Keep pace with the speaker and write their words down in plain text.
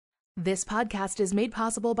This podcast is made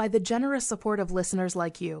possible by the generous support of listeners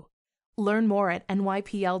like you. Learn more at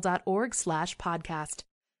nypl.org/podcast.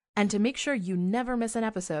 And to make sure you never miss an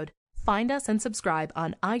episode, find us and subscribe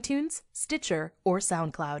on iTunes, Stitcher, or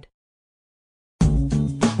SoundCloud.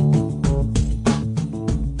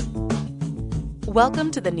 Welcome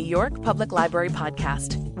to the New York Public Library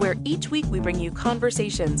Podcast, where each week we bring you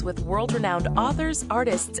conversations with world-renowned authors,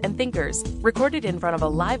 artists, and thinkers recorded in front of a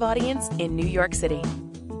live audience in New York City.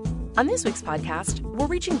 On this week's podcast, we're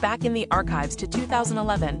reaching back in the archives to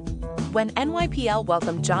 2011, when NYPL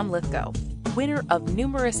welcomed John Lithgow, winner of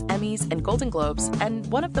numerous Emmys and Golden Globes and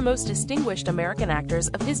one of the most distinguished American actors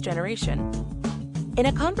of his generation. In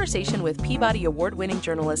a conversation with Peabody Award-winning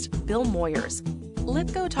journalist Bill Moyers,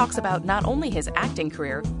 Lithgow talks about not only his acting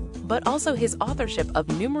career, but also his authorship of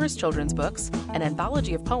numerous children's books, an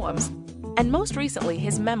anthology of poems, and most recently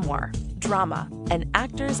his memoir, Drama, An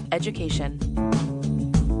Actor's Education.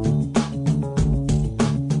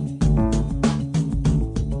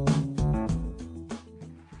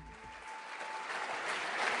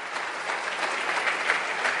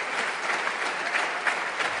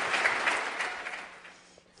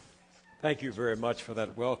 Thank you very much for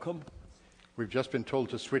that welcome. We've just been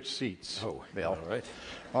told to switch seats. Oh, Bill. All right.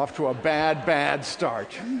 Off to a bad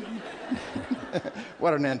start.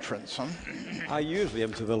 What an entrance, huh? I usually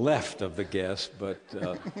am to the left of the guest, but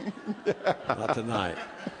not tonight.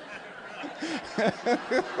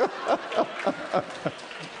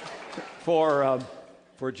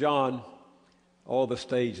 For John, all the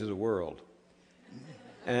stage is a world.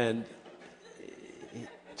 And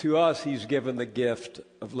to us, he's given the gift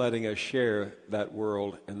of letting us share that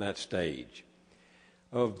world and that stage.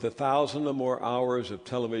 Of the 1,000 or more hours of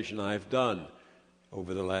television I've done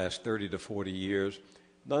over the last 30 to 40 years,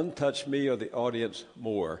 none touched me or the audience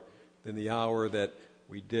more than the hour that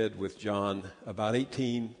we did with John about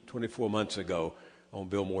 24 months ago on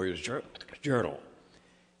Bill Moyers' journal.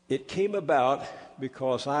 It came about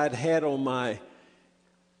because I'd had on my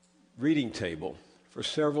reading table for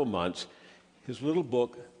several months his little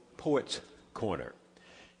book, Poet's Corner.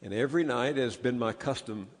 And every night, as has been my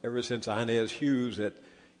custom ever since Inez Hughes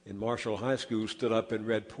in Marshall High School stood up and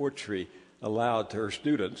read poetry aloud to her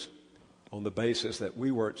students on the basis that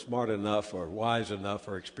we weren't smart enough or wise enough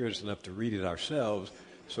or experienced enough to read it ourselves,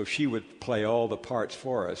 so she would play all the parts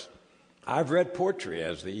for us. I've read poetry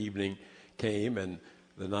as the evening came and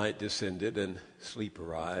the night descended and sleep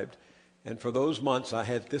arrived. And for those months, I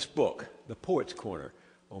had this book, The Poet's Corner,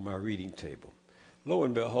 on my reading table. Lo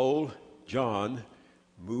and behold, John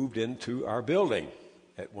moved into our building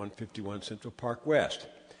at 151 Central Park West,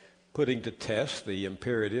 putting to test the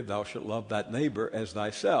imperative, thou shalt love thy neighbor as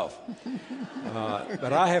thyself.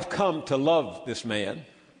 But I have come to love this man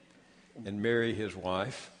and marry his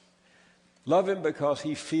wife. Love him because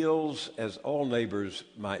he fills, as all neighbors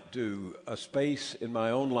might do, a space in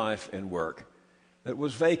my own life and work that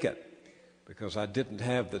was vacant because I didn't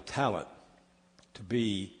have the talent to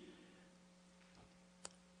be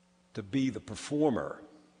the performer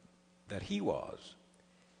that he was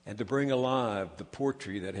and to bring alive the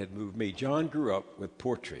poetry that had moved me. John grew up with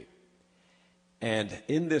poetry. And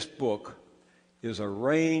in this book is a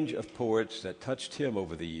range of poets that touched him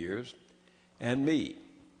over the years and me.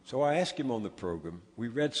 So I asked him on the program. We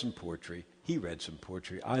read some poetry. He read some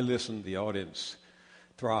poetry. I listened. The audience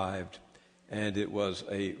thrived. And it was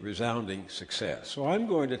a resounding success. So I'm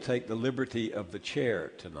going to take the liberty of the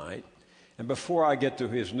chair tonight. And before I get to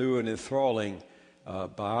his new and enthralling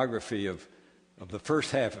biography of the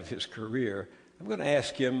first half of his career, I'm going to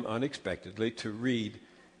ask him unexpectedly to read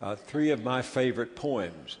 3 of my favorite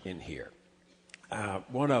poems in here.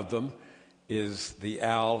 One of them is The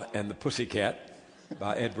Owl and the Pussycat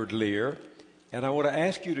by Edward Lear. And I want to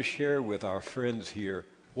ask you to share with our friends here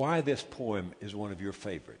why this poem is one of your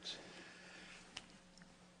favorites.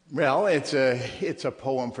 Well, it's a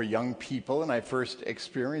poem for young people, and I first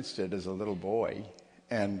experienced it as a little boy.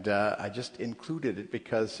 And I just included it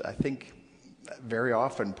because I think very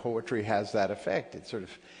often poetry has that effect. It sort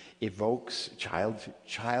of evokes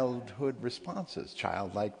childhood responses,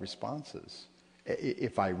 childlike responses.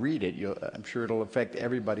 If I read it, I'm sure it'll affect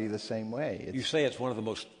everybody the same way. You say it's one of the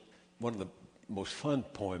most fun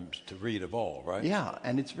poems to read of all, right? Yeah,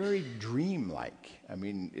 and it's very dreamlike. I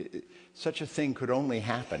mean, such a thing could only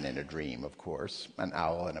happen in a dream, of course. An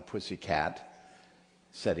owl and a pussycat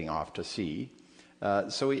setting off to sea.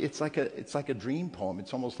 So it's like a dream poem.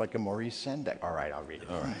 It's almost like a Maurice Sendak. All right, I'll read it.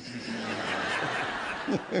 All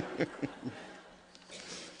right.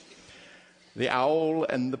 The owl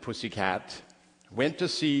and the pussycat went to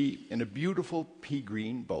sea in a beautiful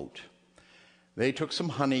pea-green boat. They took some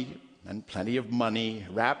honey and plenty of money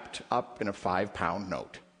wrapped up in a 5-pound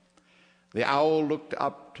note. The owl looked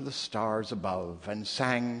up to the stars above and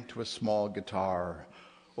sang to a small guitar,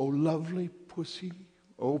 "Oh, lovely pussy,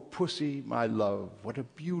 oh, pussy, my love, what a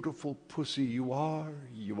beautiful pussy you are,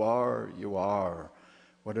 you are, you are.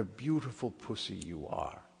 What a beautiful pussy you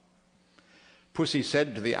are." Pussy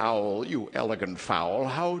said to the owl, "You elegant fowl,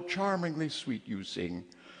 how charmingly sweet you sing.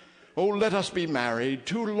 Oh, let us be married,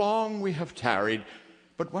 too long we have tarried,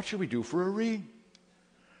 but what shall we do for a ring?"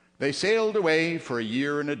 They sailed away for a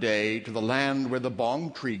year and a day to the land where the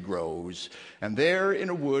bong tree grows, and there in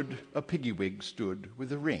a wood a piggy-wig stood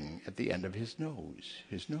with a ring at the end of his nose,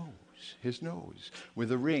 his nose, his nose,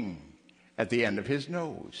 with a ring at the end of his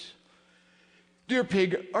nose. "Dear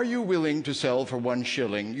pig, are you willing to sell for 1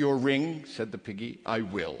 shilling your ring?" said the piggy. "I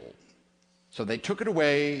will." So they took it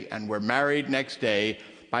away and were married next day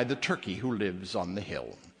by the turkey who lives on the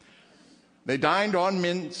hill. They dined on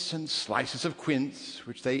mince and slices of quince,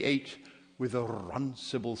 which they ate with a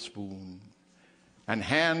runcible spoon. And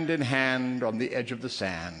hand in hand on the edge of the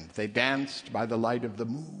sand, they danced by the light of the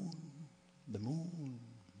moon, the moon,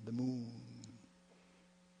 the moon.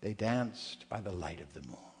 They danced by the light of the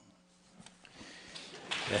moon.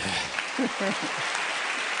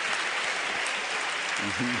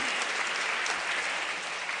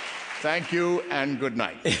 Thank you and good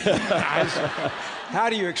night. How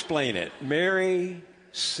do you explain it? Merry,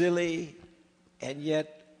 silly, and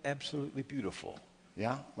yet absolutely beautiful.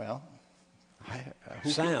 Yeah, well,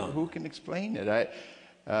 Sound. Who can explain it?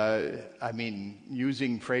 I mean,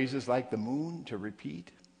 using phrases like the moon to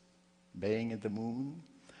repeat, baying at the moon.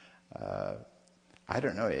 I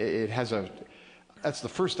don't know. It has a. That's the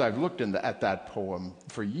first I've looked at that poem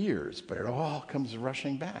for years, but it all comes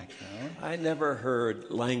rushing back. You know? I never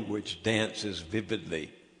heard language dance as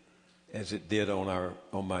vividly as it did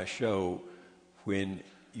on my show when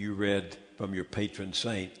you read from your patron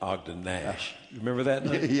saint, Ogden Nash. You remember that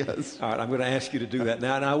night? Yes. All right, I'm going to ask you to do that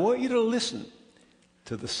now, and I want you to listen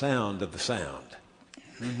to the sound of the sound.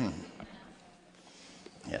 Mm-hmm.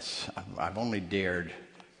 Yes, I've only dared.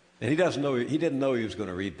 And he didn't know he was going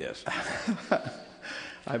to read this.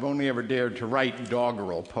 I've only ever dared to write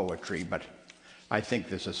doggerel poetry, but I think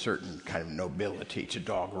there's a certain kind of nobility to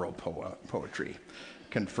doggerel poetry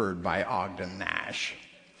conferred by Ogden Nash.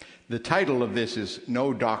 The title of this is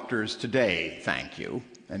No Doctors Today, Thank You.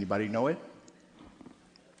 Anybody know it?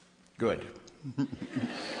 Good.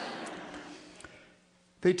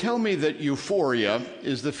 They tell me that euphoria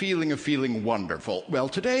is the feeling of feeling wonderful. Well,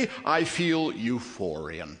 today I feel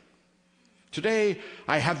euphorian. Today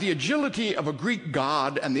I have the agility of a Greek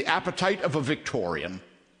god and the appetite of a Victorian.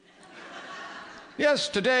 Yes,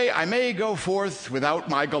 today I may go forth without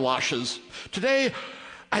my galoshes. Today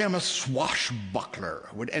I am a swashbuckler.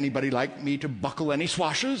 Would anybody like me to buckle any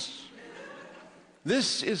swashes?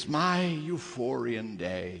 This is my euphorian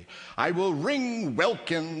day. I will ring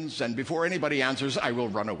welkins, and before anybody answers, I will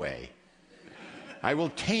run away. I will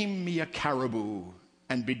tame me a caribou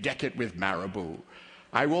and bedeck it with marabou.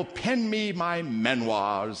 I will pen me my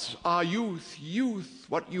memoirs. Ah, youth, youth,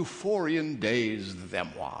 what euphorian days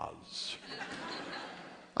them was.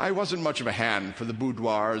 I wasn't much of a hand for the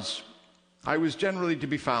boudoirs. I was generally to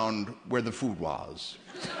be found where the food was.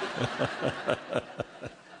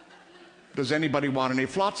 Does anybody want any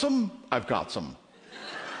flotsam? I've got some.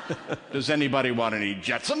 Does anybody want any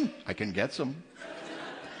jetsam? I can get some.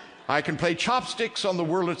 I can play chopsticks on the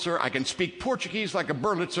Wurlitzer. I can speak Portuguese like a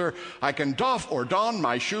Berlitzer. I can doff or don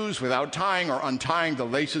my shoes without tying or untying the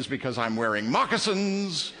laces because I'm wearing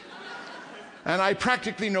moccasins. And I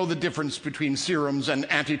practically know the difference between serums and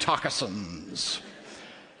antitoxins.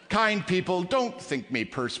 Kind people, don't think me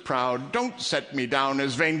purse-proud. Don't set me down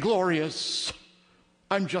as vainglorious.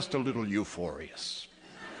 I'm just a little euphorious.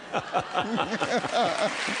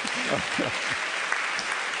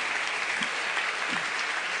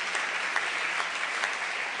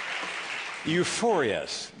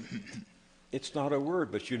 Euphorious. It's not a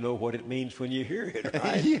word, but you know what it means when you hear it,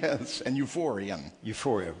 right? Yes, and euphorian.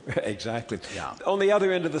 Euphoria, exactly. Yeah. On the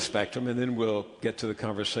other end of the spectrum, and then we'll get to the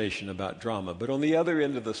conversation about drama, but on the other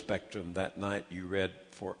end of the spectrum, that night you read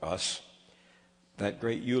for us that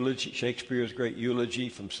great eulogy, Shakespeare's great eulogy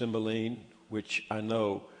from Cymbeline, which I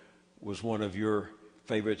know was one of your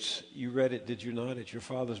favorites. You read it, did you not, at your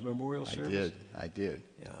father's memorial service? I did.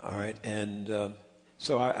 Yeah, all right. And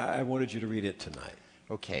so I wanted you to read it tonight.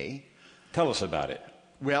 Okay. Tell us about it.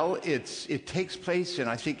 Well, it takes place in,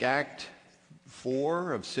 I think, Act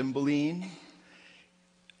 4 of Cymbeline.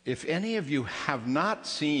 If any of you have not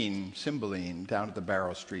seen Cymbeline down at the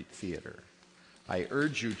Barrow Street Theater, I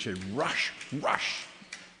urge you to rush,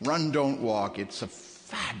 run, don't walk. It's a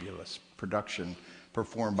fabulous production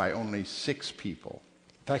performed by only 6 people.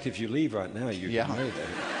 In fact, if you leave right now, you can know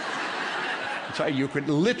that. So you could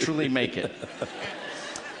literally make it.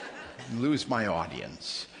 Lose my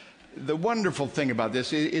audience. The wonderful thing about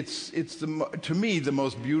this, to me, the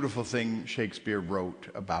most beautiful thing Shakespeare wrote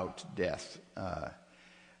about death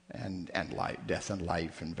and life, death and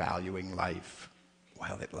life, and valuing life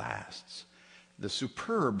while it lasts. The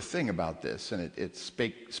superb thing about this, and it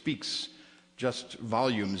speaks just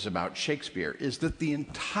volumes about Shakespeare, is that the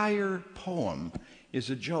entire poem is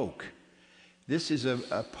a joke. This is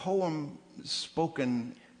a poem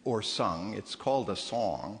spoken or sung, it's called a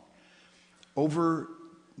song, over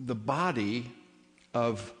the body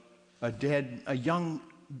of a young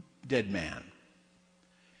dead man.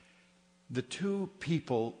 The 2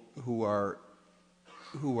 people who are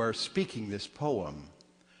speaking this poem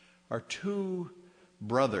are 2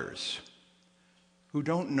 brothers who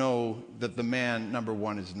don't know that the man, number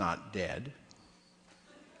 1, is not dead.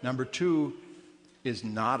 Number 2 is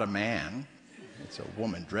not a man. It's a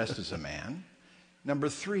woman dressed as a man. Number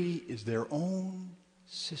 3 is their own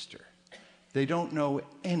sister. They don't know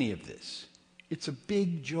any of this. It's a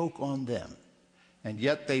big joke on them. And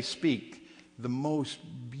yet they speak the most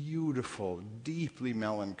beautiful, deeply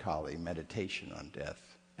melancholy meditation on death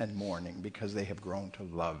and mourning because they have grown to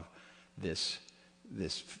love this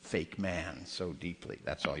fake man so deeply.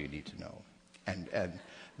 That's all you need to know.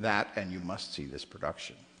 And you must see this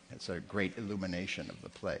production. It's a great illumination of the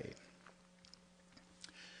play.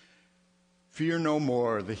 Fear no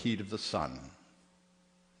more the heat of the sun,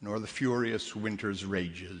 nor the furious winter's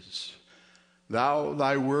rages. Thou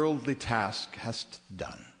thy worldly task hast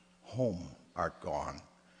done, home art gone,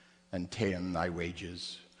 and ta'en thy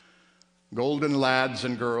wages. Golden lads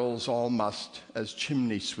and girls all must, as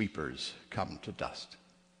chimney sweepers, come to dust.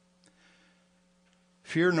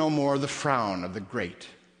 Fear no more the frown of the great,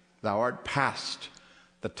 thou art past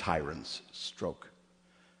the tyrant's stroke.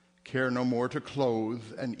 Care no more to clothe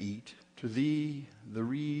and eat, to thee the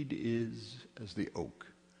reed is as the oak.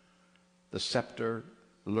 The scepter,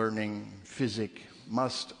 learning, physic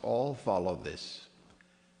must all follow this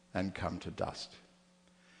and come to dust.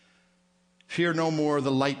 Fear no more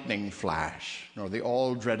the lightning flash, nor the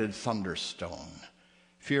all-dreaded thunderstone.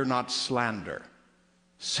 Fear not slander,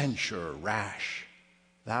 censure rash.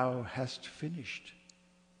 Thou hast finished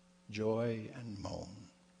joy and moan.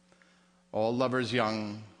 All lovers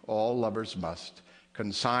young, all lovers must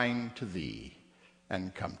consign to thee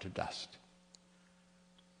and come to dust.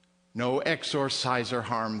 No exorciser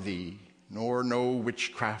harm thee, nor no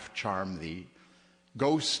witchcraft charm thee.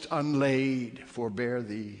 Ghost unlaid forbear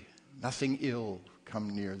thee, nothing ill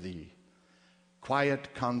come near thee.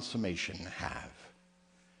 Quiet consummation have,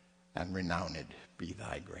 and renowned be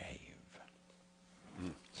thy grave.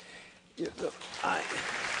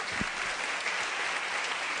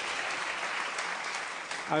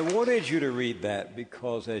 I wanted you to read that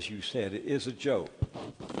because, as you said, it is a joke.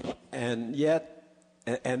 And yet,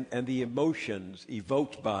 and the emotions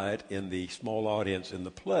evoked by it in the small audience in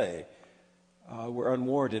the play were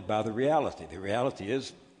unwarranted by the reality. The reality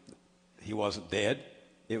is he wasn't dead.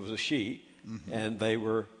 It was a she, and they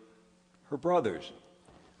were her brothers.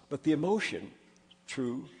 But the emotion,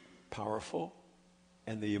 true, powerful,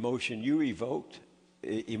 and the emotion you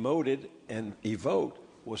emoted and evoked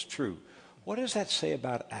was true. What does that say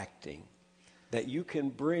about acting? That you can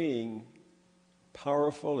bring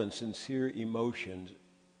powerful and sincere emotions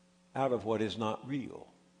out of what is not real.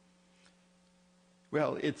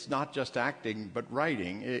 Well, it's not just acting, but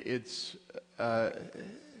writing. I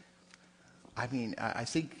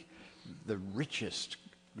think the richest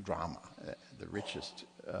drama, the richest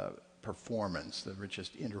performance, the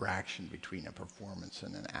richest interaction between a performance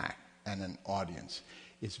and an act and an audience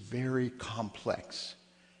is very complex.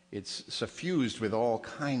 It's suffused with all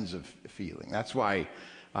kinds of feeling. That's why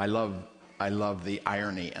I love the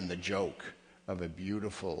irony and the joke of a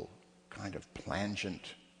beautiful kind of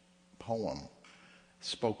plangent poem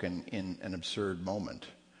spoken in an absurd moment.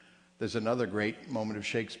 There's another great moment of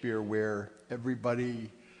Shakespeare where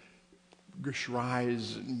everybody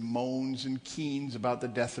cries and moans and keens about the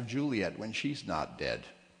death of Juliet when she's not dead.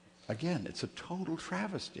 Again, it's a total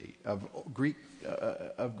travesty of Greek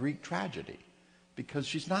tragedy because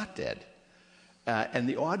she's not dead. And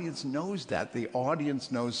the audience knows that. The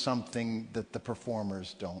audience knows something that the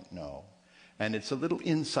performers don't know. And it's a little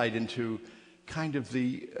insight into kind of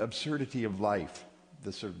the absurdity of life,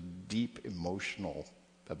 the sort of deep emotional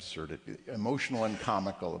absurdity, emotional and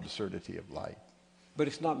comical absurdity of life. But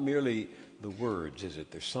it's not merely the words, is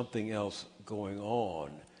it? There's something else going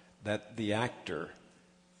on that the actor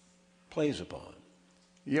plays upon.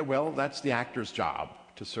 Yeah, well, that's the actor's job.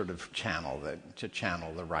 to sort of channel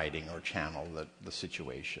the writing or channel the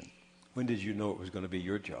situation. When did you know it was going to be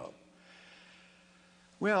your job?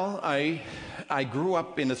 Well, I grew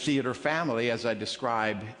up in a theater family, as I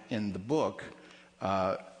describe in the book.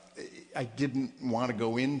 I didn't want to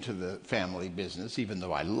go into the family business, even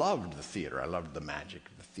though I loved the theater. I loved the magic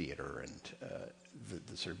of the theater and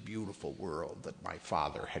the sort of beautiful world that my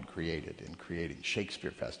father had created in creating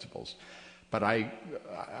Shakespeare festivals. But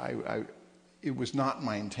it was not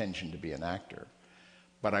my intention to be an actor.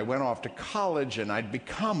 But I went off to college, and I'd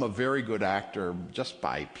become a very good actor just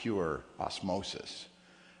by pure osmosis.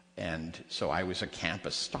 And so I was a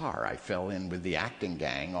campus star. I fell in with the acting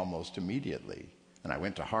gang almost immediately. And I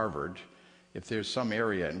went to Harvard. If there's some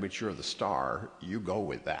area in which you're the star, you go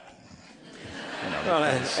with that.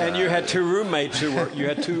 And you had two roommates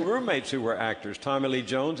who were actors, Tommy Lee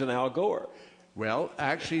Jones and Al Gore. Well,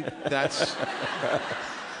 actually, that's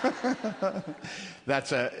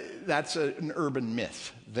an urban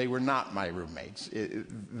myth. They were not my roommates.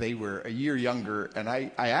 They were a year younger, and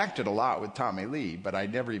I acted a lot with Tommy Lee, but I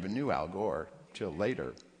never even knew Al Gore till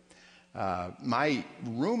later. My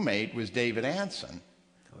roommate was David Anson,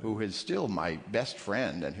 who is still my best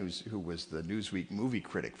friend and who was the Newsweek movie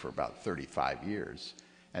critic for about 35 years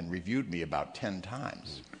and reviewed me about 10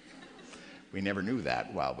 times. We never knew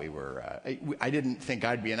that while we were... I didn't think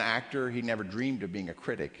I'd be an actor. He never dreamed of being a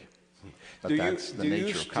critic. But that's the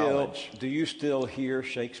nature of college. Do you still hear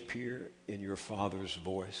Shakespeare in your father's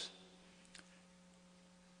voice?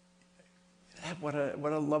 What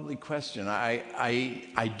a lovely question.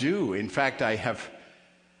 I do. In fact, I have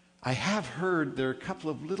heard there are a couple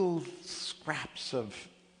of little scraps of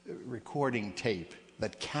recording tape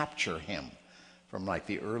that capture him from like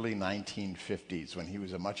the early 1950s when he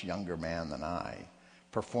was a much younger man than I,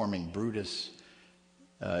 performing Brutus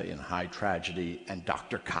in High Tragedy and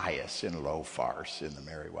Dr. Caius in Low Farce in The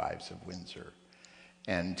Merry Wives of Windsor.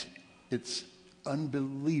 And it's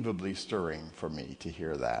unbelievably stirring for me to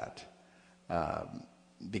hear that.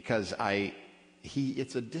 Because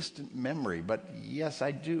it's a distant memory, but yes,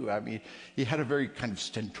 I do. I mean, he had a very kind of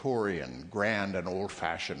stentorian, grand and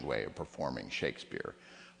old-fashioned way of performing Shakespeare.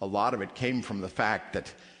 A lot of it came from the fact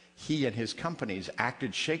that he and his companies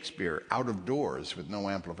acted Shakespeare out of doors with no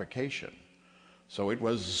amplification. So it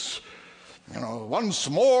was, once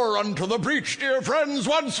more unto the breach, dear friends,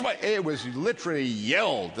 once more. It was literally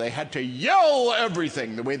yelled. They had to yell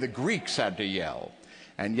everything the way the Greeks had to yell,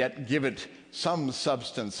 and yet give it some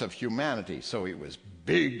substance of humanity. So it was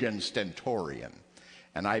big and stentorian.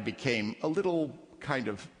 And I became a little kind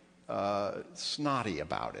of snotty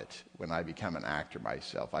about it when I became an actor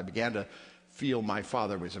myself. I began to feel my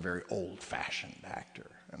father was a very old-fashioned actor,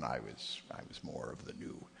 and I was more of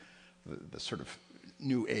the sort of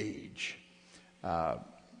new age.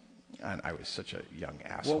 And I was such a young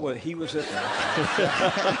asshole. Well, he was at...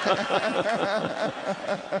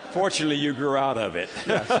 Fortunately, you grew out of it.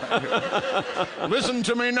 Yes. Listen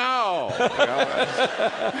to me now.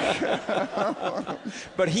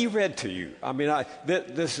 But he read to you. I mean,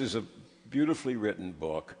 this is a beautifully written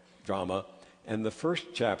book, drama, and the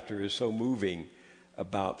first chapter is so moving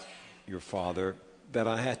about your father that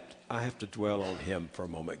I have to dwell on him for a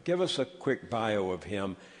moment. Give us a quick bio of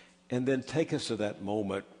him, and then take us to that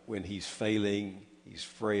moment when he's failing, he's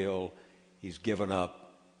frail, he's given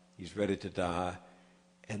up, he's ready to die,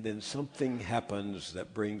 and then something happens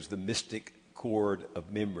that brings the mystic chord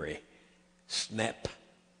of memory, snap,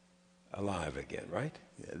 alive again, right?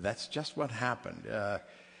 That's just what happened.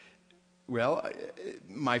 Well,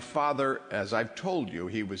 my father, as I've told you,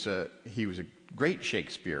 he was a great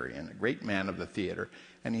Shakespearean, a great man of the theater,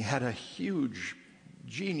 and he had a huge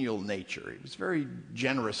genial nature. He was very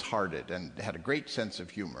generous-hearted and had a great sense of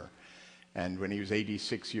humor. And when he was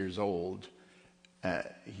 86 years old,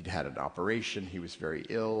 he'd had an operation, he was very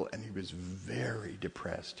ill, and he was very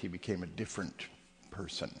depressed. He became a different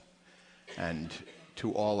person. And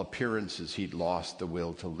to all appearances, he'd lost the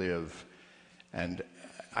will to live. And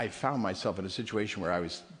I found myself in a situation where I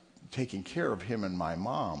was taking care of him and my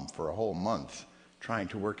mom for a whole month, trying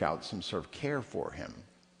to work out some sort of care for him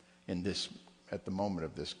at the moment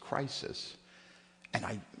of this crisis. And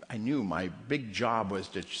I knew my big job was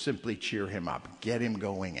to simply cheer him up, get him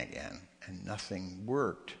going again, and nothing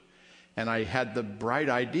worked. And I had the bright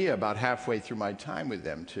idea about halfway through my time with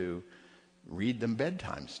them to read them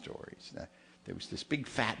bedtime stories. Now, there was this big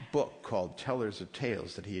fat book called Tellers of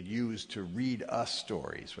Tales that he had used to read us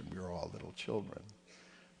stories when we were all little children.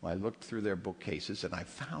 Well, I looked through their bookcases and I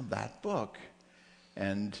found that book.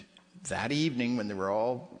 And that evening when they were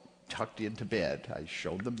all tucked into bed, I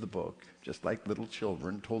showed them the book, just like little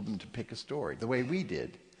children, told them to pick a story, the way we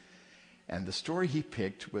did. And the story he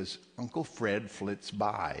picked was Uncle Fred Flits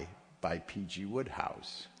by P.G.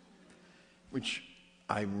 Wodehouse, which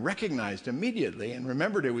I recognized immediately and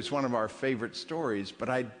remembered it was one of our favorite stories, but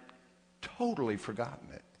I'd totally forgotten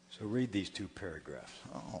it. So read these 2 paragraphs.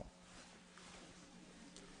 Oh.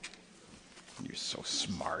 You're so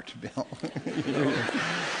smart, Bill.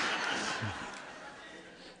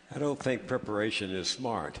 I don't think preparation is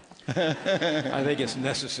smart. I think it's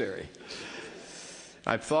necessary.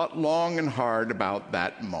 I've thought long and hard about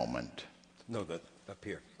that moment. No, that up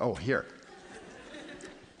here. Oh, here.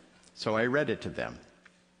 So I read it to them.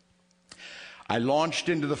 I launched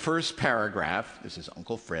into the first paragraph, this is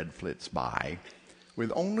Uncle Fred Flits by,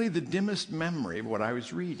 with only the dimmest memory of what I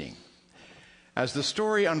was reading. As the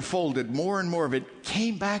story unfolded, more and more of it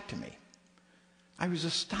came back to me. I was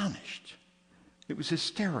astonished. It was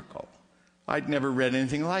hysterical. I'd never read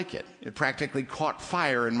anything like it. It practically caught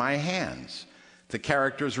fire in my hands. The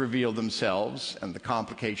characters revealed themselves, and the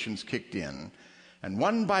complications kicked in. And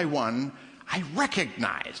one by one, I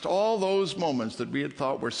recognized all those moments that we had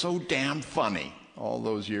thought were so damn funny all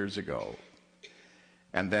those years ago.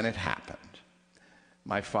 And then it happened.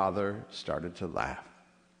 My father started to laugh.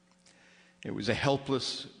 It was a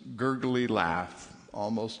helpless, gurgly laugh,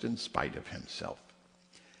 almost in spite of himself.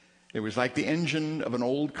 It was like the engine of an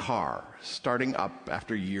old car starting up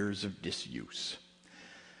after years of disuse.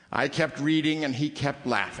 I kept reading and he kept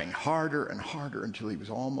laughing harder and harder until he was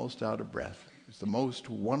almost out of breath. It was the most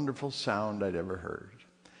wonderful sound I'd ever heard.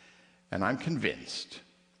 And I'm convinced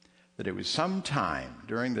that it was some time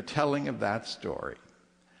during the telling of that story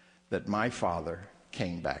that my father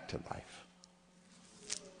came back to life.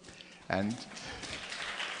 And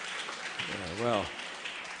well,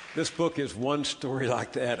 this book is one story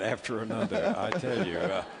like that after another, I tell you.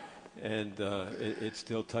 It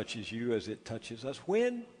still touches you as it touches us.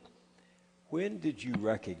 When did you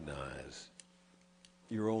recognize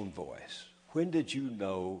your own voice? When did you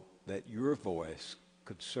know that your voice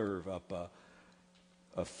could serve up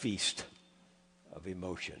a feast of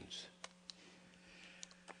emotions?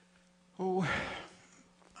 Oh,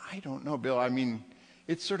 I don't know, Bill. I mean,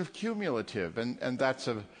 it's sort of cumulative, and that's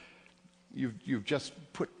you've just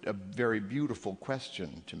put a very beautiful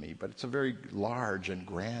question to me, but it's a very large and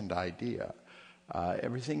grand idea.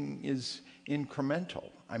 Everything is incremental.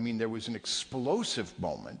 I mean, there was an explosive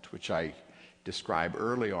moment, which I describe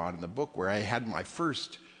early on in the book, where I had my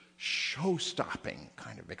first show-stopping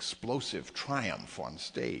kind of explosive triumph on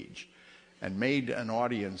stage and made an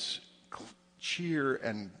audience cheer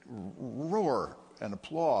and roar and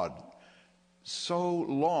applaud so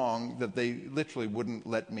long that they literally wouldn't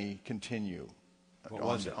let me continue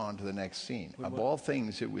on to the next scene. Of all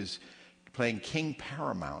things, it was playing King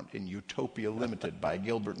Paramount in Utopia Limited by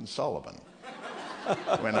Gilbert and Sullivan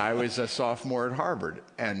when I was a sophomore at Harvard.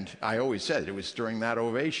 And I always said it was during that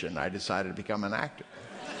ovation I decided to become an actor.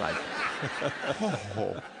 Like,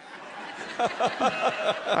 oh.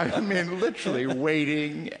 I mean, literally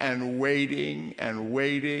waiting and waiting and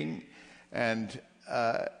waiting. And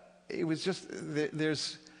it was just,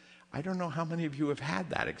 I don't know how many of you have had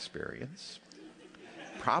that experience.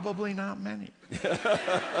 Probably not many.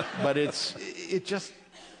 But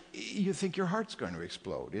you think your heart's going to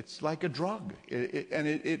explode. It's like a drug.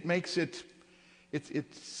 It makes it's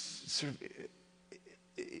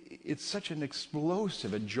such an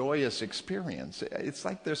explosive, a joyous experience. It's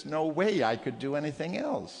like there's no way I could do anything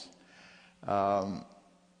else.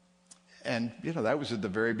 And, that was at the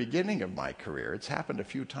very beginning of my career. It's happened a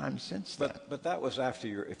few times since then. But that was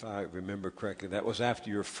after if I remember correctly, that was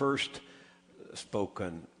after your first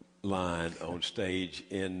spoken line on stage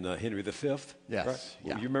in Henry V? Yes. Right?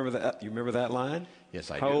 Yeah. You remember that? You remember that line?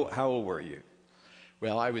 Yes, I do. How old were you?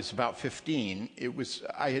 Well, I was about 15.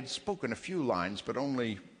 I had spoken a few lines, but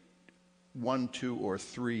only 1, 2, or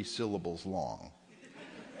 3 syllables long.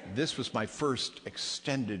 This was my first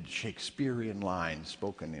extended Shakespearean line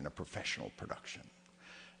spoken in a professional production.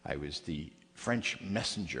 I was the French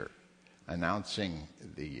messenger announcing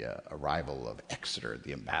the arrival of Exeter,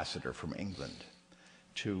 the ambassador from England,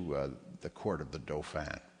 to the court of the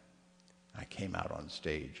Dauphin. I came out on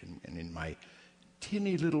stage, and in my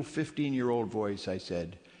tinny little 15-year-old voice, I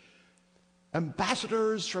said,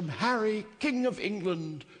 "Ambassadors from Harry, King of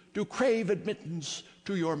England, do crave admittance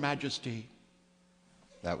to your majesty."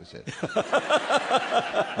 That was it.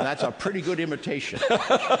 And that's a pretty good imitation.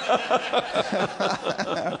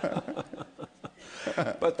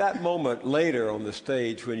 But that moment later on the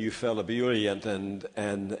stage when you felt ebullient and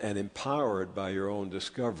empowered by your own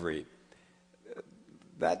discovery,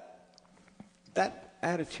 that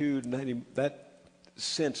attitude and that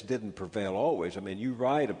sense didn't prevail always. I mean, you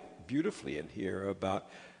write beautifully in here about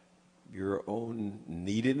your own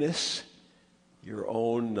neediness, your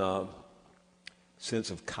own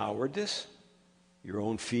sense of cowardice, your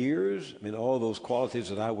own fears. I mean, all those qualities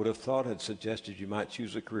that I would have thought had suggested you might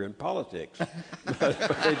choose a career in politics, but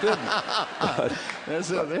they didn't.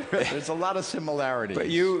 There's a lot of similarities. But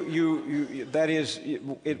that is,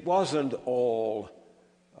 it wasn't all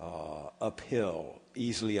uphill,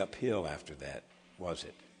 easily uphill after that, was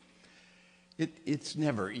it? It's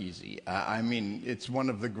never easy. I mean, it's one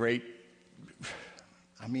of the great.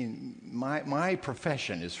 I mean, my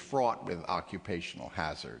profession is fraught with occupational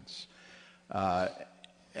hazards.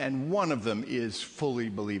 And one of them is fully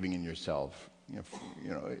believing in yourself.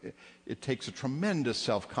 It takes a tremendous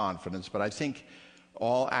self-confidence, but I think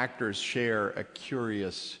all actors share a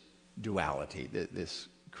curious duality, this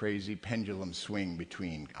crazy pendulum swing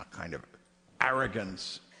between a kind of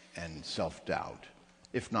arrogance and self-doubt,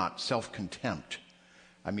 if not self-contempt.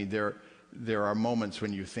 I mean, there are moments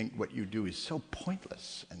when you think what you do is so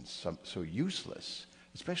pointless and so useless,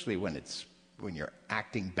 especially when you're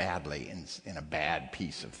acting badly in a bad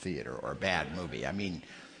piece of theater or a bad movie. I mean,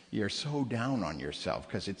 you're so down on yourself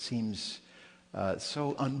because it seems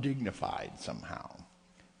so undignified somehow.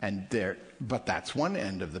 But that's one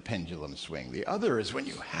end of the pendulum swing. The other is when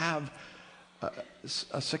you have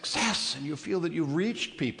a success and you feel that you've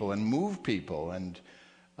reached people and moved people, and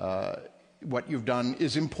what you've done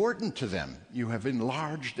is important to them. You have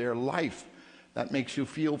enlarged their life. That makes you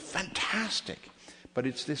feel fantastic. But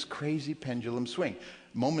it's this crazy pendulum swing.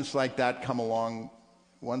 Moments like that come along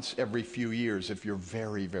once every few years if you're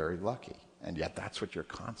very, very lucky. And yet that's what you're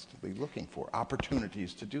constantly looking for,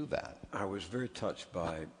 opportunities to do that. I was very touched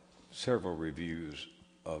by several reviews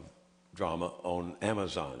of drama on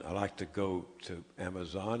Amazon. I like to go to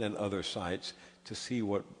Amazon and other sites to see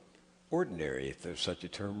what ordinary, if there's such a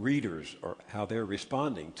term, readers, or how they're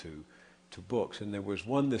responding to books. And there was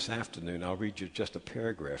one this afternoon. I'll read you just a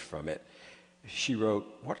paragraph from it. She wrote,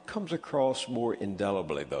 "What comes across more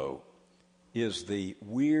indelibly, though, is the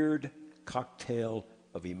weird cocktail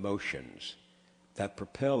of emotions that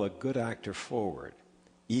propel a good actor forward.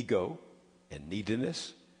 Ego and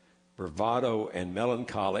neediness, bravado and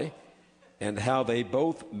melancholy, and how they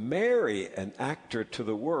both marry an actor to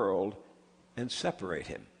the world and separate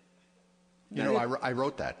him." You know, I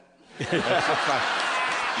wrote that.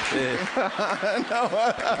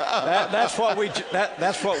 That's what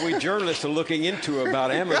we journalists are looking into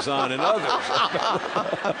about Amazon and others.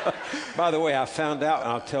 By the way, I found out, and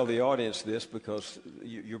I'll tell the audience this because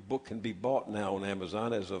your book can be bought now on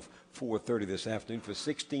Amazon as of 4:30 this afternoon for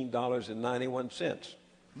 $16.91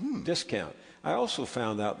 discount. I also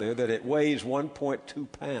found out there that it weighs 1.2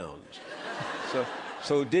 pounds.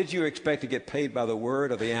 So did you expect to get paid by the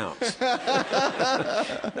word or the ounce?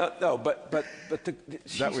 No, but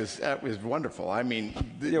that was wonderful. I mean,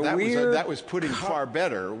 that was putting far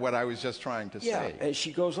better what I was just trying to say. Yeah, and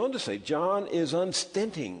she goes on to say, John is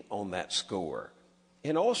unstinting on that score,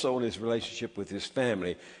 and also in his relationship with his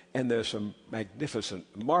family. And there's some magnificent,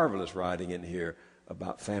 marvelous writing in here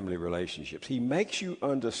about family relationships. He makes you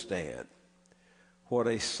understand what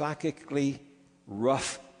a psychically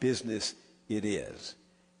rough business it is,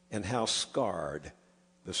 and how scarred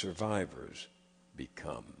the survivors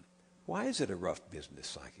become. Why is it a rough business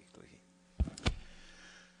psychically?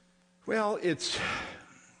 Well, it's,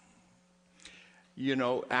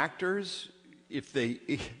 actors, if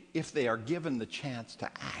they are given the chance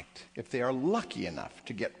to act, if they are lucky enough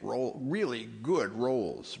to get really good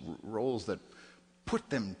roles that put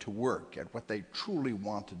them to work at what they truly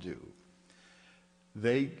want to do,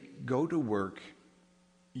 they go to work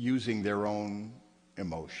using their own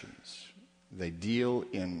emotions. They deal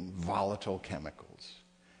in volatile chemicals.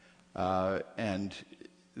 And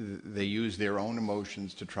they use their own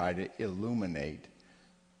emotions to try to illuminate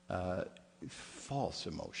false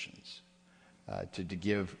emotions, to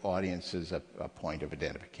give audiences a point of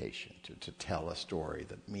identification, to tell a story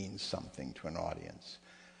that means something to an audience.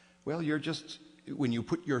 Well, when you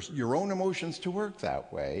put your own emotions to work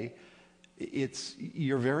that way,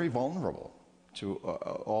 you're very vulnerable to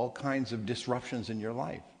all kinds of disruptions in your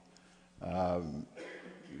life.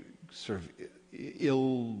 Sort of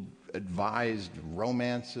ill-advised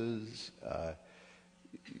romances.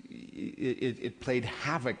 It played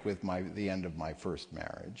havoc with the end of my first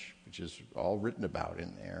marriage, which is all written about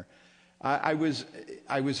in there. I was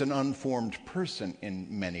an unformed person in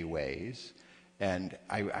many ways, and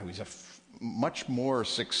I was a much more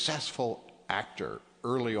successful actor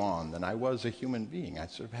early on than I was a human being. I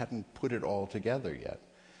sort of hadn't put it all together yet.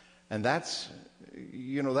 And that's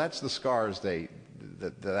the scars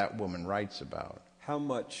that woman writes about. How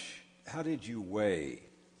did you weigh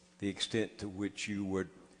the extent to which you would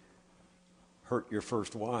hurt your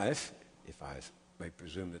first wife, if I may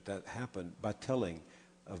presume that that happened, by telling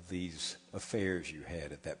of these affairs you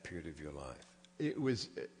had at that period of your life. It was,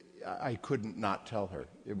 I couldn't not tell her.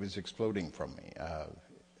 It was exploding from me.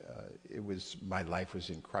 My life was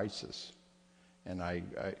in crisis. And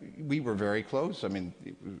we were very close. I mean,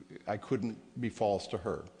 I couldn't be false to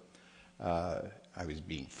her. I was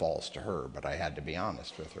being false to her, but I had to be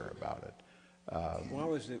honest with her about it.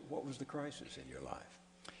 What was the crisis in your life?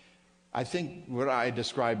 I think what I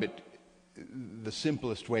describe it, the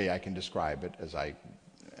simplest way I can describe it, as I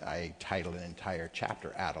titled an entire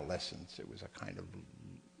chapter, Adolescence. It was a kind of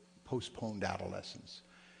postponed adolescence.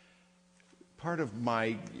 Part of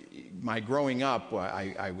my growing up,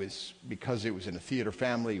 I was, because it was in a theater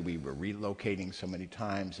family, we were relocating so many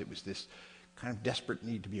times, it was this kind of desperate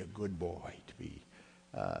need to be a good boy, to be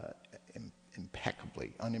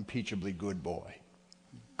impeccably, unimpeachably good boy.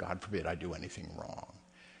 God forbid I do anything wrong.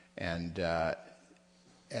 And I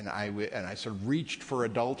sort of reached for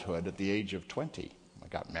adulthood at the age of 20. I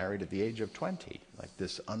got married at the age of 20, like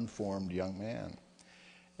this unformed young man.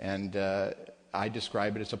 And I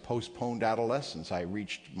describe it as a postponed adolescence. I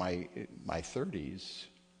reached my 30s,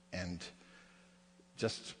 and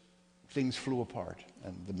just things flew apart,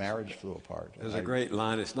 and the marriage flew apart. There's a great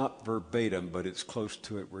line. It's not verbatim, but it's close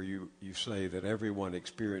to it, where you say that everyone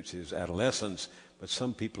experiences adolescence, but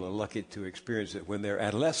some people are lucky to experience it when they're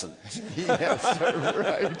adolescent. Yes,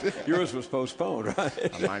 right. Yours was postponed,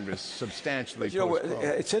 right? Mine was substantially postponed.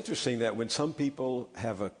 It's interesting that when some people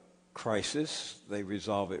have a crisis, they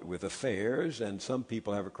resolve it with affairs, and some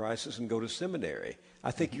people have a crisis and go to seminary.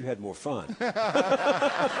 I think you had more fun.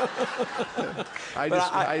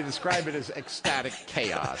 I describe it as ecstatic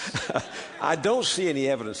chaos. I don't see any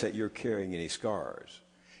evidence that you're carrying any scars.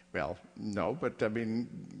 Well, no, but I mean,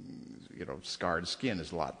 scarred skin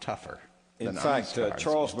is a lot tougher. In fact,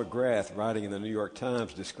 Charles McGrath, writing in the New York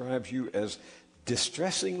Times, describes you as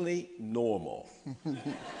distressingly normal.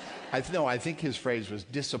 I think his phrase was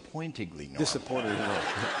disappointingly normal. Disappointingly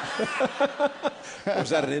normal.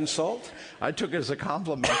 Was that an insult? I took it as a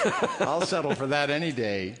compliment. I'll settle for that any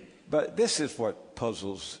day. But this is what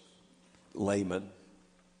puzzles laymen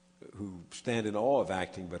who stand in awe of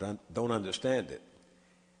acting but don't understand it.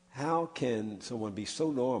 How can someone be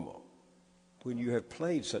so normal when you have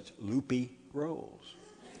played such loopy roles?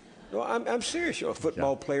 No, I'm serious. You're a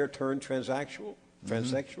football player turned transsexual,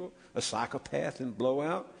 a psychopath in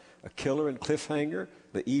Blowout, a killer in Cliffhanger,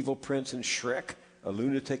 the evil prince in Shrek, a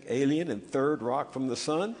lunatic alien in Third Rock from the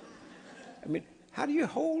Sun. I mean, how do you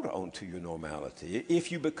hold on to your normality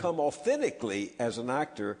if you become authentically as an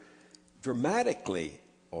actor, dramatically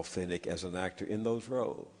authentic as an actor in those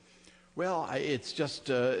roles? Well, it's just,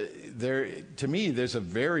 to me, there's a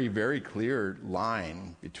very, very clear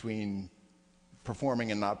line between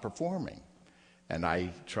performing and not performing. And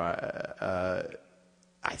I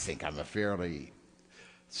think I'm a fairly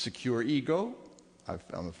secure ego.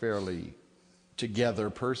 I'm a fairly together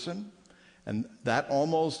person. And that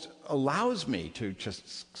almost allows me to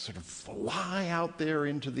just sort of fly out there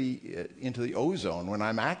into the ozone when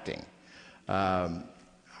I'm acting.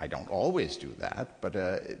 I don't always do that,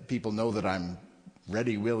 but people know that I'm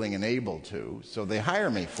ready, willing, and able to, so they hire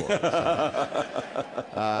me for it.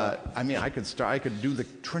 I mean, I could do the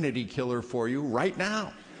Trinity Killer for you right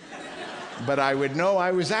now, but I would know I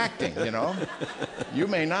was acting. You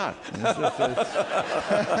may not.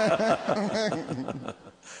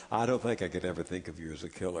 I don't think I could ever think of you as a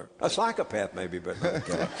killer. A psychopath, maybe, but not a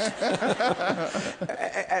killer.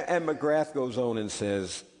 And McGrath goes on and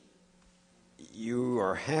says, you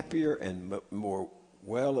are happier and more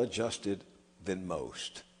well-adjusted than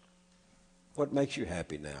most. What makes you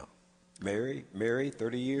happy now? Married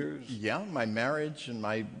 30 years? Yeah, my marriage and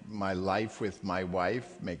my life with my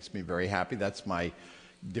wife makes me very happy. That's my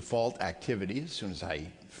default activity as soon as I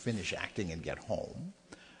finish acting and get home.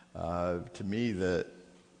 To me, the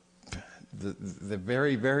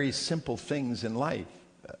very, very simple things in life,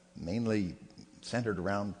 mainly centered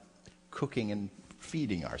around cooking and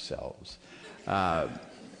feeding ourselves,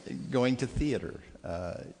 going to theater,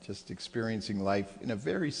 just experiencing life in a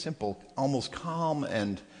very simple, almost calm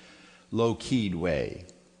and low-keyed way.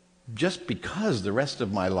 Just because the rest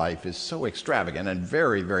of my life is so extravagant and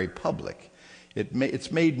very, very public,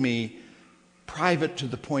 it's made me private to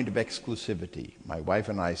the point of exclusivity. My wife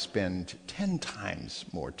and I spend 10 times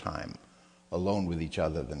more time alone with each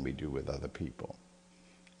other than we do with other people,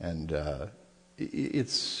 and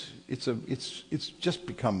it's just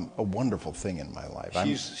become a wonderful thing in my life.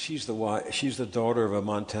 She's the daughter of a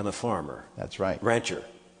Montana farmer. That's right. Rancher.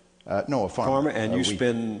 No, a farmer. And you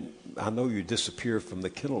spend, I know you disappear from the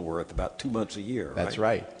Kenilworth about 2 months a year, That's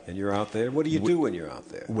right. And you're out there. What do you do when you're out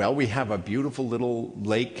there? Well, we have a beautiful little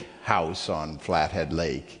lake house on Flathead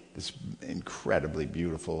Lake, this incredibly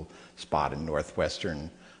beautiful spot in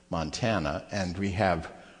northwestern Montana, and we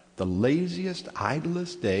have the laziest,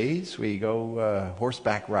 idlest days. We go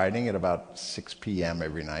horseback riding at about 6 p.m.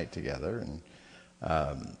 every night together, and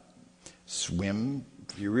swim.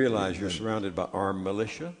 You realize you're surrounded by armed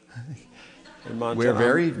militia in Montana? We're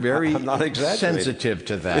very, very I'm not sensitive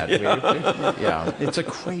to that. Yeah, it's a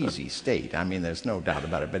crazy state. I mean, there's no doubt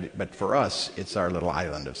about it. But for us, it's our little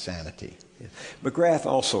island of sanity. McGrath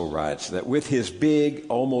also writes that with his big,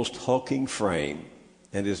 almost hulking frame,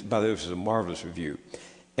 and by the way, this is a marvelous review,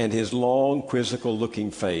 and his long,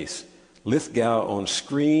 quizzical-looking face, Lithgow on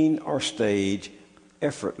screen or stage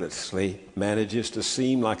effortlessly manages to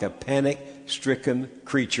seem like a panic-stricken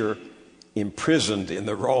creature imprisoned in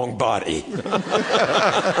the wrong body.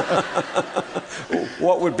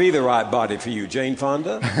 What would be the right body for you, Jane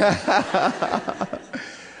Fonda?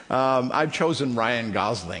 I've chosen Ryan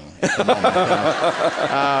Gosling.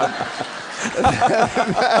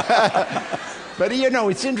 But, you know,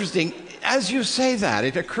 it's interesting. As you say that,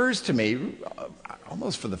 it occurs to me,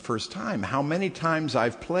 almost for the first time, how many times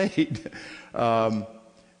I've played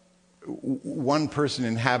one person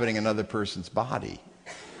inhabiting another person's body.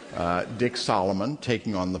 Dick Solomon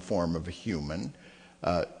taking on the form of a human,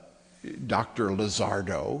 Dr.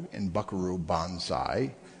 Lizardo in Buckaroo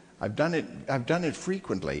Banzai. I've done it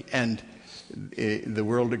frequently, and The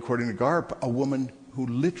World According to Garp, a woman who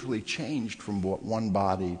literally changed from one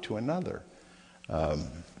body to another.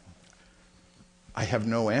 I have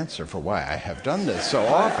no answer for why I have done this so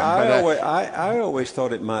often. I always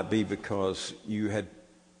thought it might be because you had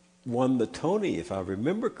won the Tony, if I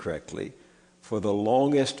remember correctly, for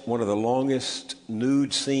one of the longest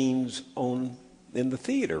nude scenes in the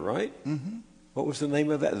theater, right? Mm-hmm. What was the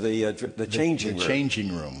name of that? The Changing Room. The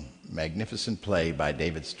Changing Room, magnificent play by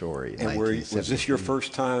David Story. And was this your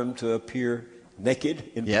first time to appear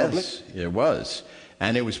naked in public? Yes, it was.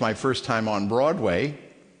 And it was my first time on Broadway.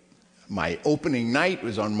 My opening night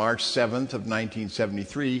was on March 7th of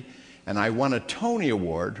 1973, and I won a Tony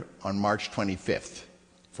Award on March 25th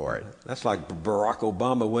for it. That's like Barack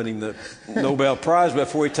Obama winning the Nobel Prize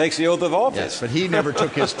before he takes the oath of office. Yes, but he never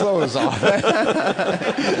took his clothes off.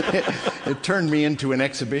 It turned me into an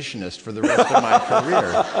exhibitionist for the rest of my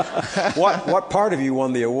career. What part of you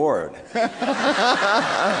won the award?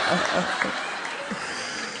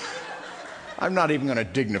 I'm not even going to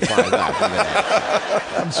dignify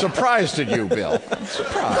that. I'm surprised at you, Bill. I'm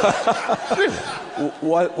surprised. Really.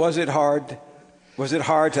 Was it hard? Was it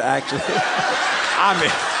hard to actually? I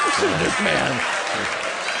mean, this man.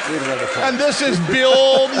 And this is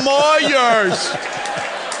Bill Moyers.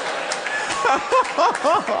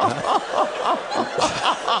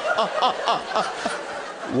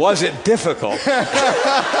 Was it difficult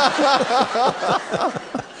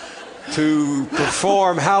to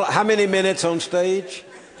perform? How many minutes on stage?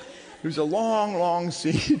 It was a long, long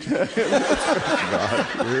scene.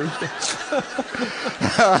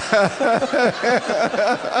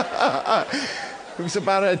 It was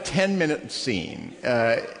about a 10-minute scene.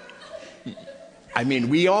 I mean,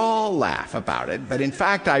 we all laugh about it, but in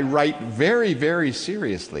fact, I write very, very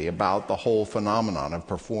seriously about the whole phenomenon of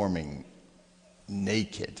performing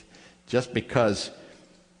naked, just because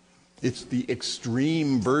it's the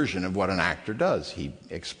extreme version of what an actor does. He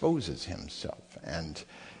exposes himself, and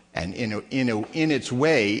in its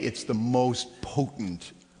way, it's the most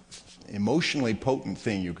potent, emotionally potent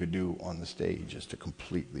thing you could do on the stage, is to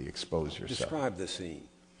completely expose yourself. Describe the scene.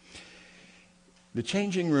 The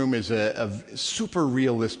Changing Room is a super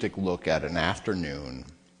realistic look at an afternoon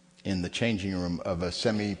in the changing room of a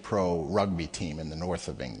semi-pro rugby team in the north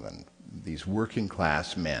of England. These working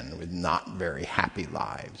class men with not very happy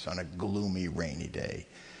lives on a gloomy, rainy day.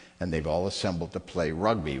 And they've all assembled to play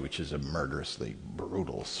rugby, which is a murderously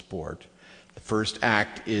brutal sport. The first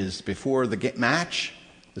act is before the match.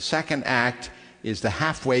 The second act is the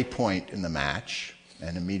halfway point in the match,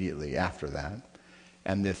 and immediately after that.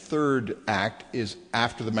 And the third act is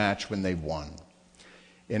after the match when they've won.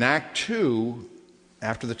 In Act 2,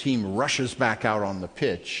 after the team rushes back out on the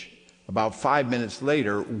pitch, about 5 minutes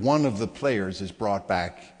later, one of the players is brought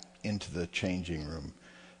back into the changing room,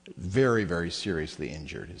 very, very seriously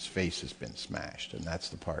injured. His face has been smashed, and that's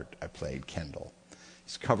the part I played, Kendall.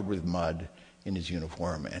 He's covered with mud in his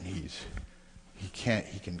uniform, and he can't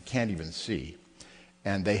even see.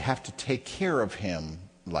 And they have to take care of him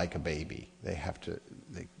like a baby. They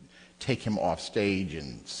take him off stage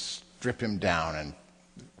and strip him down and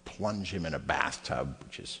plunge him in a bathtub,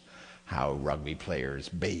 which is how rugby players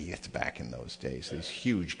bathed back in those days, these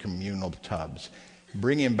huge communal tubs.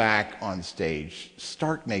 Bring him back on stage,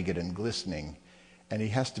 stark naked and glistening, and he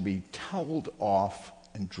has to be toweled off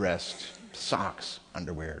and dressed, socks,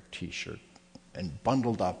 underwear, t-shirt, and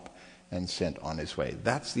bundled up and sent on his way.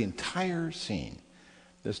 That's the entire scene.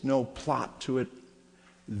 There's no plot to it.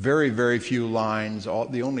 Very, very few lines.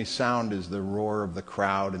 The only sound is the roar of the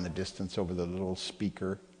crowd in the distance over the little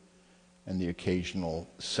speaker and the occasional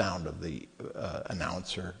sound of the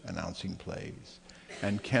announcer announcing plays.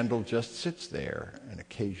 And Kendall just sits there and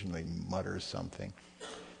occasionally mutters something.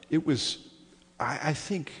 It was, I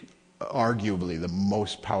think, arguably the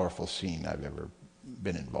most powerful scene I've ever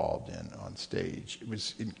been involved in on stage. It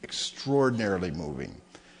was extraordinarily moving.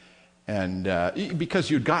 And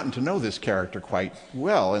because you'd gotten to know this character quite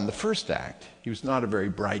well in the first act. He was not a very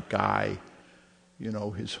bright guy. You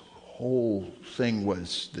know, his whole thing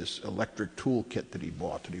was this electric toolkit that he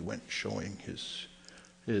bought that he went showing his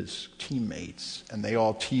teammates. And they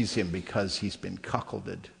all tease him because he's been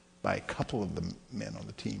cuckolded by a couple of the men on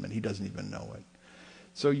the team, and he doesn't even know it.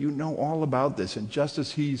 So you know all about this. And just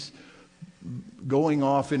as he's going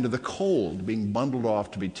off into the cold, being bundled off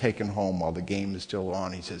to be taken home while the game is still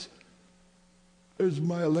on, he says, "There's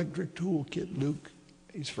my electric toolkit, Luke."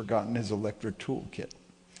 He's forgotten his electric toolkit.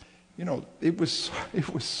 You know, it was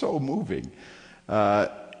so moving.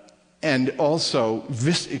 And also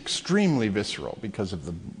extremely visceral because of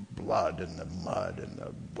the blood and the mud and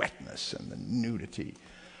the wetness and the nudity.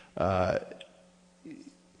 I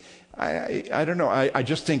don't know. I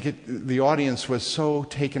just think the audience was so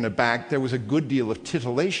taken aback. There was a good deal of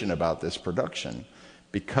titillation about this production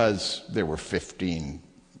because there were 15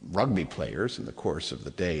 rugby players in the course of the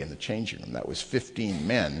day in the changing room. That was 15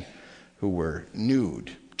 men who were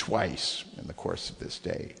nude twice in the course of this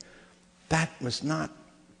day. That was not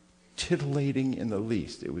titillating in the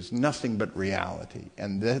least. It was nothing but reality.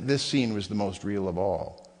 And this scene was the most real of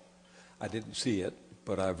all. I didn't see it,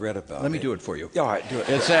 but I've read about it. Let me do it for you. All right, do it.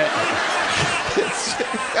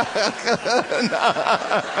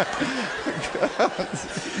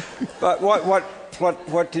 But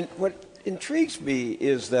what intrigues me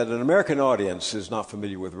is that an American audience is not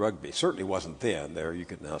familiar with rugby. Certainly wasn't then. There you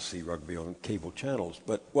can now see rugby on cable channels,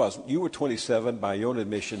 but wasn't. You were 27 by your own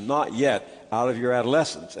admission, not yet out of your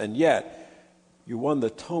adolescence, and yet you won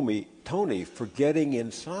the Tony for getting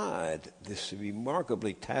inside this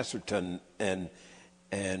remarkably taciturn and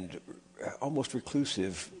almost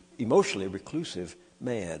reclusive, emotionally reclusive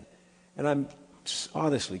man. And I'm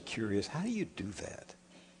honestly curious, how do you do that?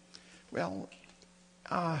 Well,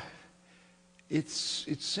 it's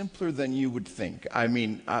simpler than you would think. I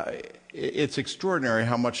mean, it's extraordinary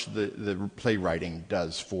how much the playwriting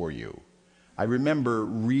does for you. I remember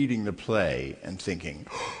reading the play and thinking,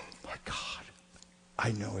 oh my God,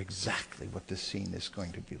 I know exactly what this scene is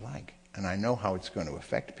going to be like, and I know how it's going to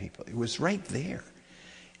affect people. It was right there.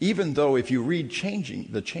 Even though if you read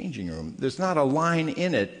The Changing Room, there's not a line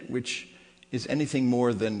in it which is anything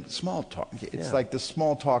more than small talk. It's like the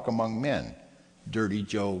small talk among men. Dirty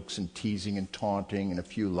jokes and teasing and taunting and a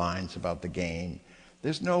few lines about the game.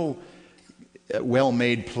 There's no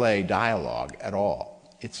well-made play dialogue at all.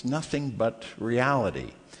 It's nothing but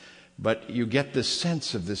reality. But you get this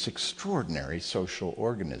sense of this extraordinary social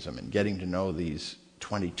organism and getting to know these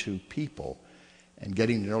 22 people and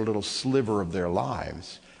getting to know a little sliver of their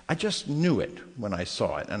lives. I just knew it when I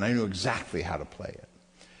saw it, and I knew exactly how to play it.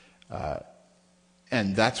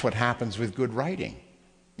 And that's what happens with good writing.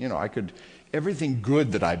 You know, everything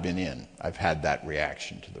good that I've been in, I've had that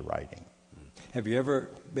reaction to the writing. Have you ever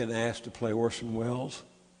been asked to play Orson Welles?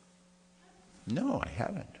 No, I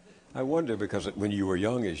haven't. I wonder, because when you were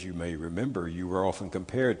young, as you may remember, you were often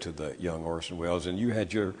compared to the young Orson Welles, and you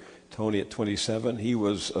had your Tony at 27. He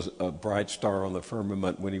was a bright star on the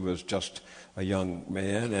firmament when he was just a young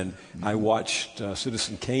man, and I watched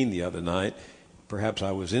Citizen Kane the other night. Perhaps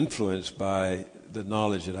I was influenced by the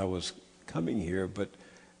knowledge that I was coming here,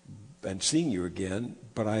 and seeing you again,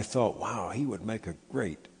 but I thought, wow, he would make a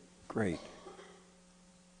great, great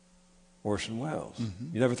Orson Welles.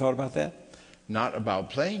 Mm-hmm. You never thought about that? Not about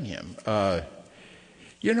playing him.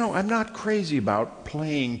 You know, I'm not crazy about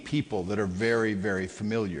playing people that are very, very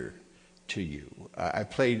familiar to you. I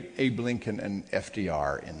played Abe Lincoln and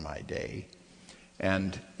FDR in my day,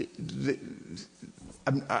 and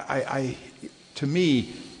to me,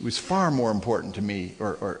 it was far more important to me,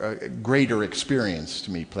 or a greater experience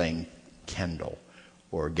to me, playing Kendall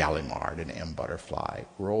or Gallimard and M. Butterfly,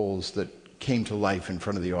 roles that came to life in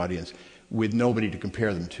front of the audience with nobody to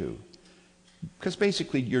compare them to. Because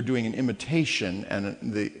basically you're doing an imitation, and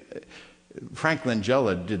Frank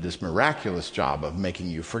Langella did this miraculous job of making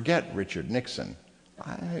you forget Richard Nixon.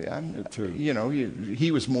 You know,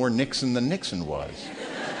 he was more Nixon than Nixon was.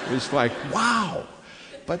 It was like, wow.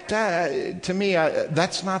 But to me,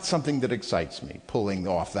 that's not something that excites me, pulling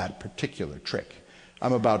off that particular trick.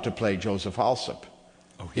 I'm about to play Joseph Alsop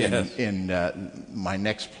in my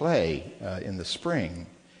next play in the spring.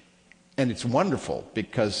 And it's wonderful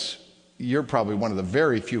because you're probably one of the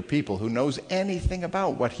very few people who knows anything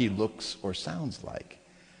about what he looks or sounds like.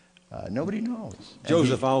 Nobody knows.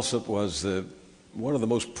 Joseph Alsop was one of the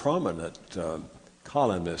most prominent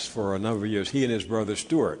columnists for a number of years. He and his brother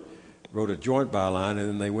Stuart wrote a joint byline, and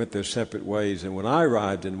then they went their separate ways. And when I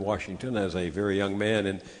arrived in Washington as a very young man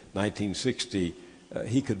in 1960,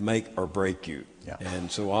 he could make or break you. Yeah.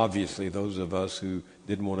 And so obviously those of us who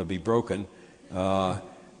didn't want to be broken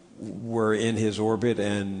were in his orbit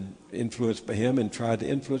and influenced by him and tried to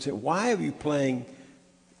influence it. Why are you playing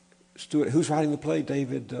Stuart? Who's writing the play?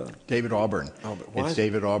 David Auburn. Why It's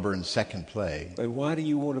David Auburn's second play. But why do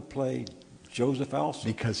you want to play Joseph Alsop?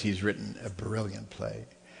 Because he's written a brilliant play.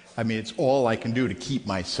 I mean, it's all I can do to keep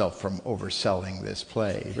myself from overselling this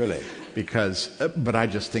play. Really? But I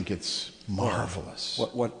just think it's marvelous.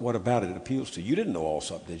 What about it appeals to you? You didn't know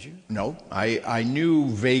Alsop, did you? No, I knew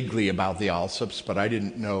vaguely about the Alsops, but I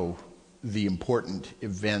didn't know the important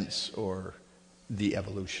events or the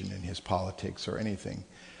evolution in his politics or anything.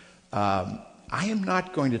 I am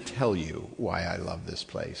not going to tell you why I love this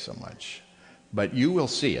play so much, but you will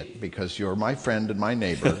see it because you're my friend and my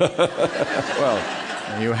neighbor. Well,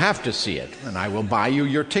 you have to see it, and I will buy you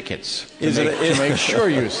your tickets to make sure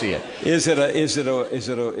you see it. It's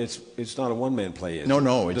not a one-man play, is it?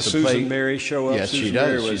 No, it's Does a play. Susan Mary show up? Yes, Susan she does.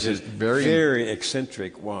 Mary was She's his very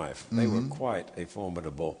eccentric wife. They were quite a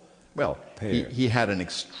formidable pair. He had an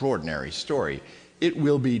extraordinary story. It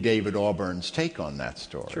will be David Auburn's take on that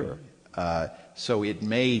story. Sure. So it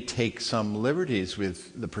may take some liberties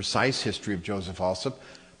with the precise history of Joseph Alsop,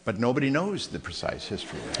 but nobody knows the precise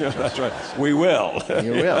history of Joseph That's right. Alsop. We will.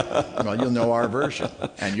 You will. Well, you'll know our version,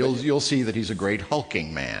 and you'll see that he's a great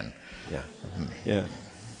hulking man. Yeah. Yeah.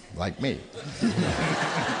 Like me.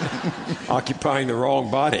 Occupying the wrong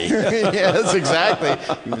body. Yes, exactly.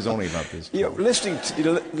 He was only about this. Listening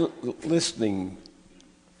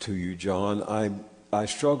to you, John, I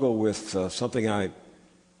struggle with something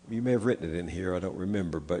you may have written it in here, I don't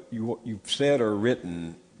remember, but you've said or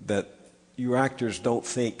written that you actors don't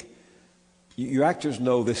think, you actors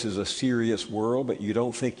know this is a serious world, but you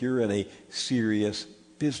don't think you're in a serious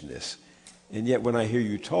business. And yet when I hear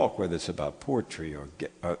you talk, whether it's about poetry or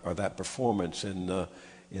that performance in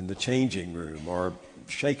the changing room or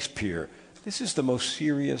Shakespeare, this is the most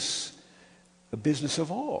serious business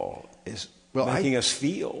of all, making us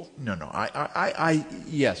feel. No.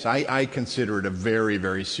 Yes, I consider it a very,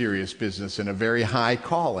 very serious business and a very high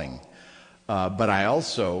calling. But I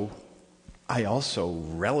also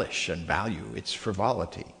relish and value its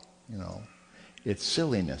frivolity, its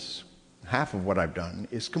silliness. Half of what I've done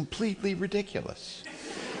is completely ridiculous.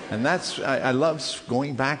 And I love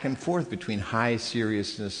going back and forth between high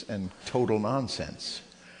seriousness and total nonsense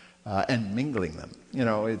and mingling them.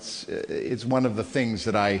 It's one of the things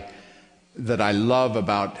that I love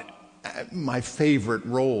about my favorite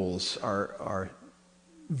roles are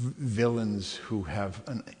villains who have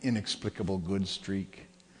an inexplicable good streak,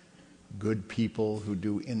 good people who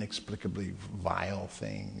do inexplicably vile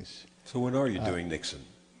things. So when are you doing Nixon?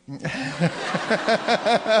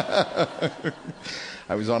 I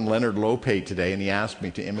was on Leonard Lopate today, and he asked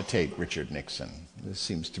me to imitate Richard Nixon. This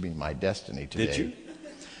seems to be my destiny today. Did you?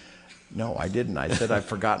 No, I didn't. I said I've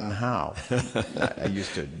forgotten how. I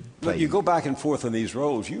used to play. But you go back and forth on these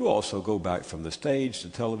roles. You also go back from the stage to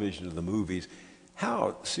television to the movies.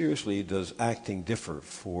 How seriously does acting differ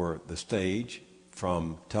for the stage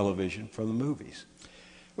from television, from the movies?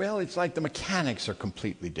 Well, it's like the mechanics are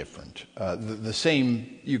completely different.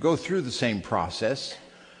 You go through the same process,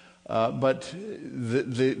 but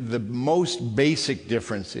the most basic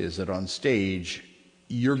difference is that on stage,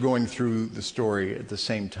 you're going through the story at the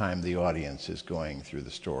same time the audience is going through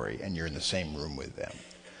the story, and you're in the same room with them.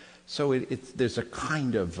 So there's a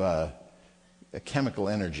kind of a chemical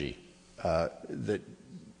energy that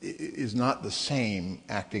is not the same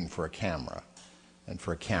acting for a camera and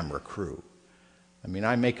for a camera crew. I mean,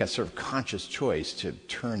 I make a sort of conscious choice to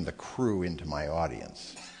turn the crew into my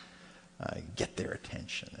audience, get their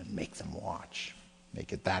attention and make them watch,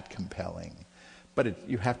 make it that compelling. But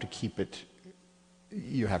you have to keep it,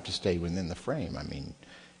 you have to stay within the frame. I mean,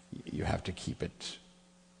 you have to keep it,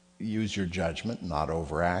 use your judgment, not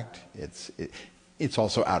overact. It's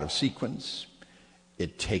also out of sequence.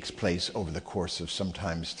 It takes place over the course of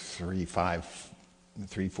sometimes 3,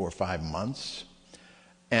 4, 5 months.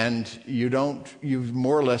 And you've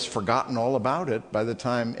more or less forgotten all about it by the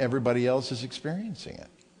time everybody else is experiencing it.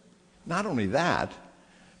 Not only that,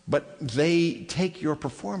 but they take your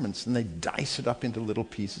performance and they dice it up into little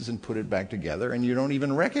pieces and put it back together, and you don't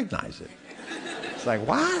even recognize it. It's like,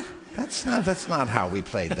 what? That's not how we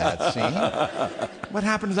played that scene. What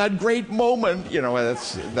happened to that great moment? You know,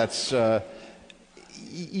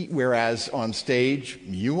 whereas on stage,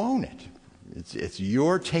 you own it. It's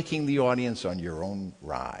you're taking the audience on your own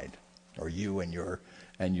ride, or you and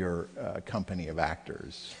your company of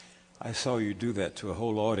actors. I saw you do that to a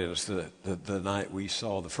whole audience the night we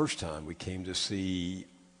saw the first time we came to see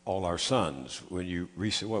All Our Sons, when you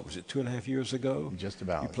what was it, 2.5 years ago? Just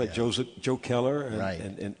about. You played Joe Keller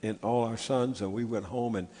in All Our Sons, and we went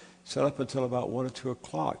home and sat up until about 1 or 2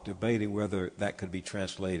 o'clock debating whether that could be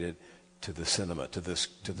translated to the cinema, to the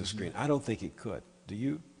screen. I don't think it could. Do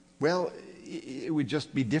you? Well, it would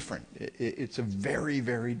just be different. It's a very,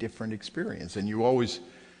 very different experience, and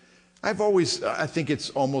I think it's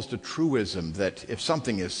almost a truism that if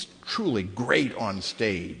something is truly great on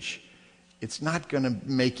stage, it's not going to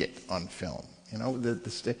make it on film. You know,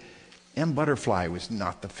 M. Butterfly was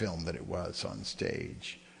not the film that it was on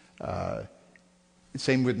stage.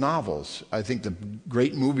 Same with novels. I think the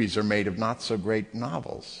great movies are made of not so great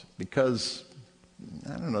novels because,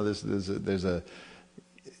 I don't know,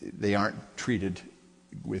 they aren't treated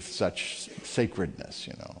with such sacredness,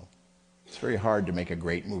 you know. It's very hard to make a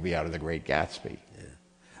great movie out of The Great Gatsby. Yeah.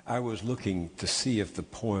 I was looking to see if the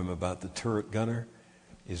poem about the turret gunner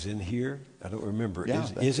is in here. I don't remember. Yeah,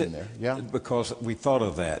 is it in there? Yeah. Because we thought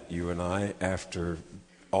of that, you and I, after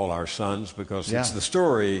All Our Sons, because it's the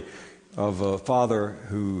story of a father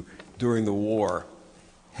who, during the war,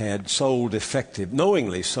 had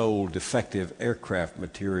knowingly sold defective aircraft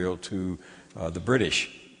material to the British,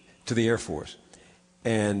 to the Air Force.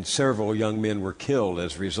 And several young men were killed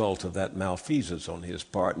as a result of that malfeasance on his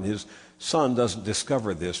part. And his son doesn't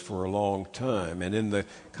discover this for a long time. And in the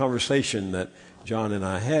conversation that John and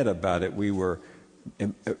I had about it, we were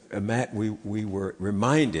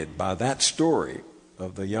reminded by that story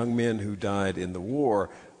of the young men who died in the war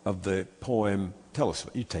of the poem. Tell us,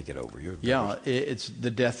 you take it over. It's The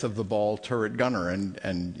Death of the Ball Turret Gunner,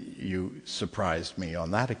 and you surprised me on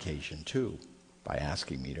that occasion too by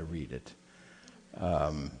asking me to read it.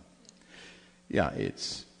 Let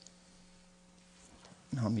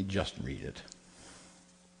me just read it.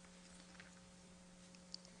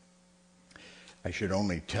 I should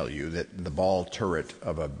only tell you that the ball turret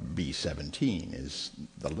of a B-17 is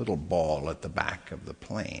the little ball at the back of the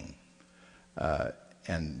plane.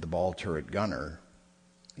 And the ball turret gunner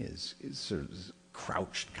is sort of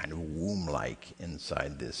crouched, kind of womb-like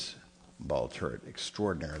inside this ball turret,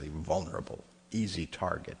 extraordinarily vulnerable, easy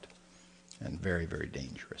target, and very, very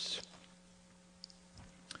dangerous.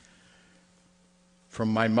 From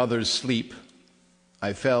my mother's sleep,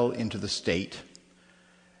 I fell into the state,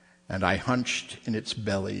 and I hunched in its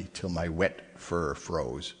belly till my wet fur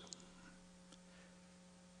froze.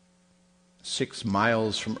 6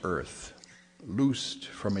 miles from earth, loosed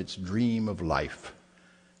from its dream of life,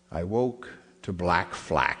 I woke to black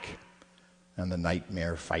flak and the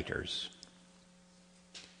nightmare fighters.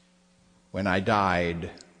 When I died,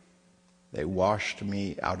 they washed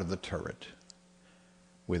me out of the turret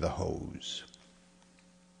with a hose.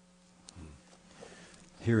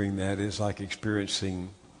 Hearing that is like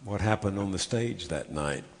experiencing what happened on the stage that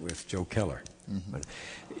night with Joe Keller. Mm-hmm.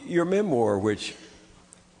 Your memoir, which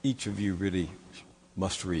each of you really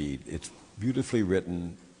must read, it's beautifully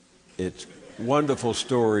written, it's wonderful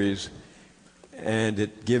stories, and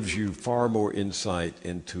it gives you far more insight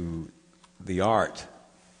into the art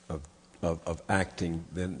of acting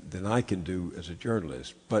than I can do as a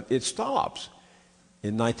journalist. But it stops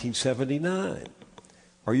in 1979.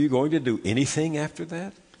 Are you going to do anything after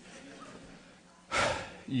that?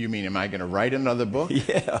 You mean, am I going to write another book?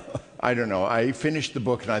 Yeah. I don't know. I finished the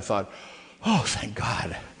book and I thought, oh, thank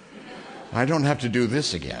God. I don't have to do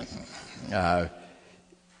this again. I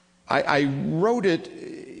wrote it,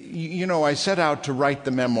 you know, I set out to write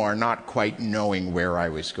the memoir not quite knowing where I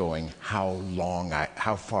was going, how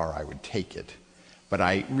far I would take it. But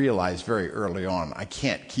I realized very early on, I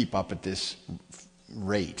can't keep up at this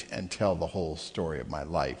rate and tell the whole story of my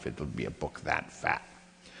life. It'll be a book that fat.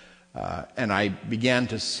 And I began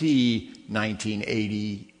to see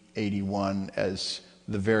 1980, 81 as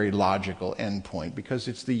the very logical endpoint, because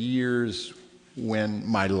it's the years when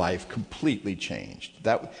my life completely changed.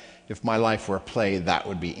 If my life were a play, that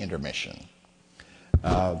would be intermission.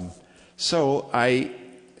 So I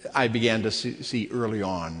I began to see early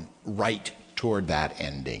on right toward that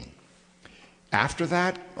ending. After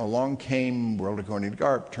that, along came World According to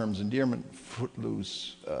Garp, Terms Endearment,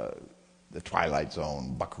 Footloose, The Twilight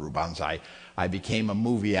Zone, Buckaroo Banzai. I became a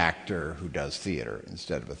movie actor who does theater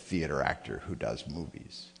instead of a theater actor who does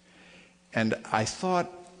movies. And I thought,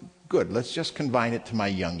 good, let's just confine it to my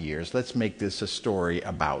young years. Let's make this a story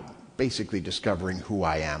about basically discovering who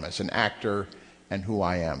I am as an actor and who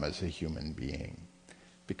I am as a human being.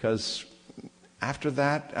 Because after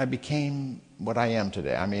that, I became what I am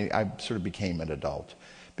today. I mean, I sort of became an adult.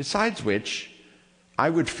 Besides which, I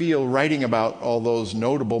would feel writing about all those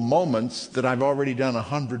notable moments that I've already done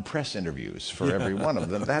 100 press interviews for every one of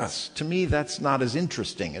them. To me, that's not as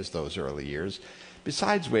interesting as those early years.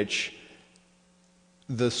 Besides which,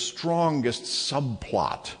 the strongest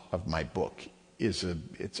subplot of my book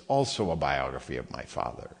it's also a biography of my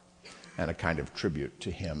father and a kind of tribute to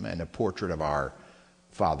him and a portrait of our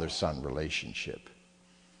father-son relationship.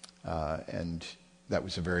 And that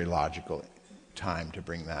was a very logical time to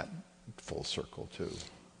bring that full circle too.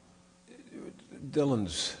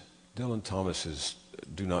 Dylan Thomas's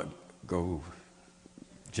Do Not Go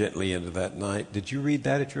Gently Into That Night. Did you read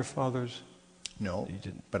that at your father's? No, you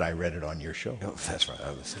didn't. But I read it on your show. Oh, that's right. I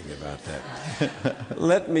was thinking about that.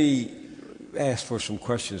 Let me ask for some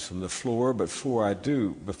questions from the floor, but before I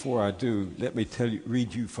do, let me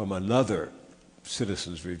read you from another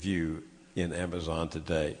Citizens Review in Amazon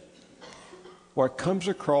today. What comes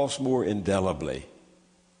across more indelibly,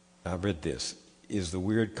 I read this, is the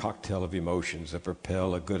weird cocktail of emotions that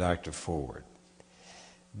propel a good actor forward.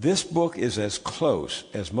 This book is as close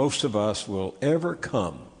as most of us will ever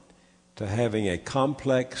come to having a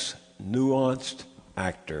complex, nuanced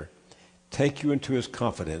actor take you into his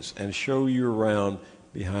confidence and show you around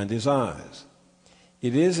behind his eyes.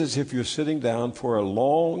 It is as if you're sitting down for a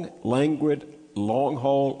long, languid,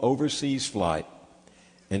 long-haul overseas flight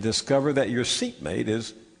and discover that your seatmate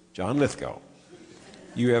is John Lithgow.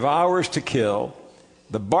 You have hours to kill,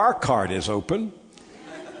 the bar cart is open,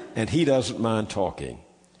 and he doesn't mind talking.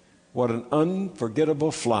 What an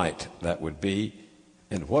unforgettable flight that would be,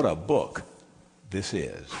 and what a book this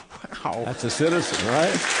is. Wow. That's a Citizen,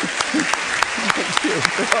 right? Thank you,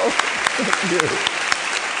 Bill. Thank you.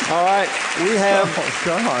 All right,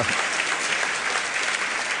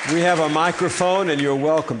 we have a microphone, and you're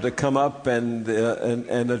welcome to come up and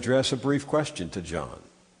address a brief question to John.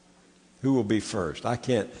 Who will be first? I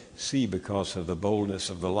can't see because of the boldness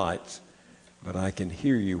of the lights, but I can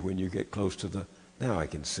hear you when you get close to the... Now I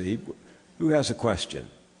can see. Who has a question?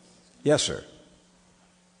 Yes, sir.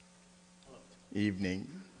 Evening.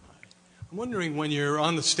 I'm wondering, when you're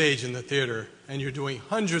on the stage in the theater and you're doing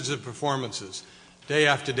hundreds of performances, day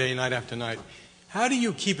after day, night after night, how do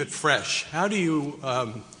you keep it fresh? How do you...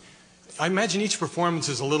 I imagine each performance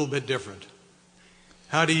is a little bit different.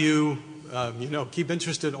 How do you, keep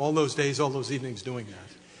interested all those days, all those evenings doing that?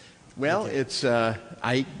 Well,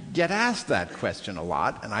 I get asked that question a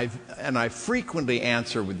lot, and I frequently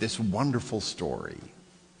answer with this wonderful story.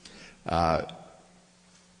 I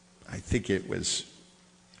think it was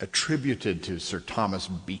attributed to Sir Thomas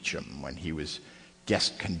Beecham when he was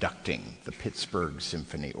guest conducting the Pittsburgh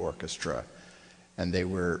Symphony Orchestra, and they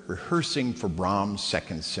were rehearsing for Brahms'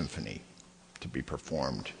 Second Symphony to be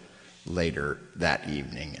performed later that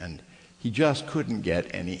evening, and he just couldn't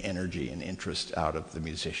get any energy and interest out of the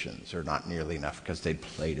musicians, or not nearly enough, because they'd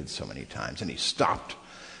played it so many times. And he stopped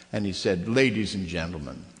and he said, "Ladies and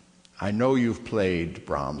gentlemen, I know you've played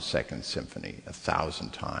Brahms' Second Symphony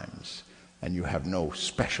 1,000 times, and you have no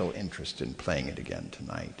special interest in playing it again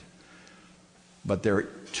tonight. But there are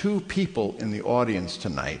two people in the audience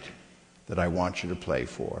tonight that I want you to play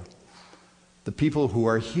for. The people who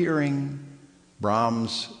are hearing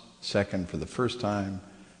Brahms' Second for the first time,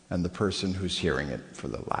 and the person who's hearing it for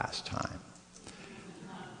the last time.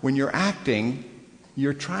 When you're acting,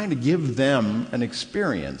 you're trying to give them an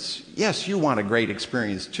experience. Yes, you want a great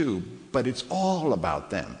experience too, but it's all about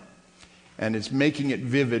them. And it's making it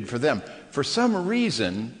vivid for them. For some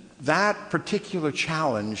reason, that particular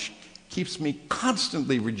challenge keeps me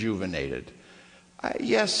constantly rejuvenated.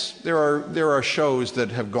 Yes, there are shows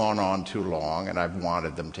that have gone on too long, and I've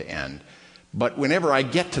wanted them to end. But whenever I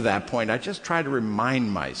get to that point, I just try to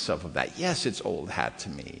remind myself of that. Yes, it's old hat to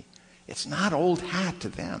me. It's not old hat to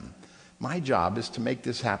them. My job is to make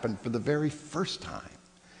this happen for the very first time.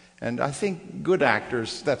 And I think good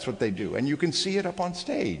actors, that's what they do. And you can see it up on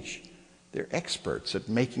stage. They're experts at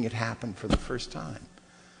making it happen for the first time.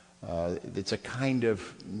 It's a kind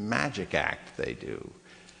of magic act they do.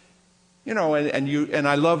 You know, and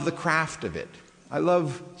I love the craft of it. I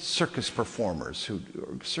love circus performers, or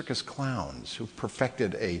circus clowns who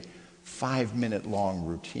perfected a 5-minute long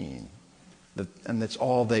routine. And that's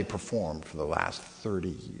all they performed for the last 30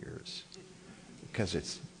 years. Because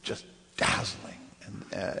it's just dazzling.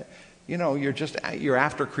 And, you're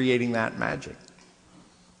after creating that magic.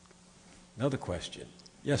 Another question.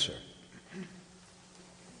 Yes, sir.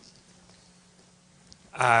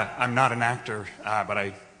 I'm not an actor, but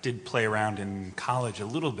I did play around in college a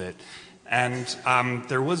little bit. And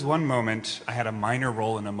there was one moment, I had a minor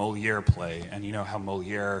role in a Moliere play, and you know how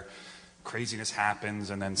Moliere, craziness happens,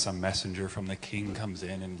 and then some messenger from the king comes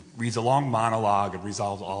in and reads a long monologue and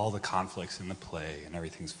resolves all the conflicts in the play, and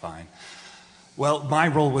everything's fine. Well, my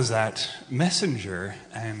role was that messenger,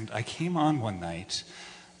 and I came on one night,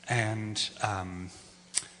 and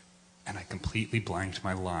I completely blanked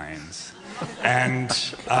my lines. And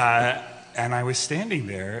I was standing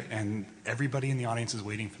there, and everybody in the audience is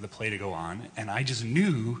waiting for the play to go on, and I just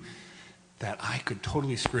knew that I could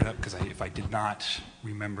totally screw it up because if I did not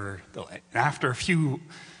remember, after a few,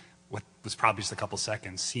 what was probably just a couple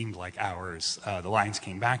seconds, seemed like hours, the lines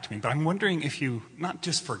came back to me. But I'm wondering if you not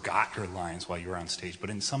just forgot your lines while you were on stage, but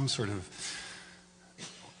in some sort of,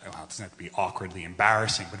 well, it doesn't have to be awkwardly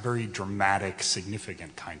embarrassing, but very dramatic,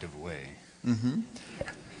 significant kind of way. Mm-hmm.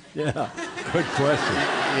 Yeah, good question.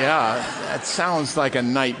 Yeah, that sounds like a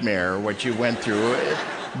nightmare, what you went through.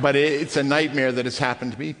 But it's a nightmare that has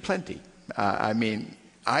happened to me plenty. I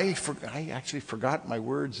actually forgot my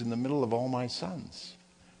words in the middle of All My Sons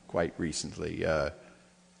quite recently.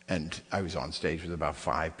 And I was on stage with about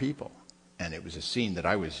 5 people. And it was a scene that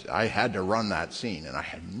I had to run that scene, and I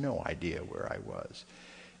had no idea where I was.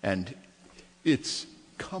 And it's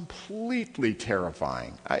completely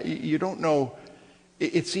terrifying. You don't know.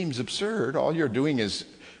 It seems absurd. All you're doing is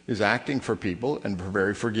acting for people and for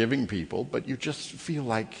very forgiving people, but you just feel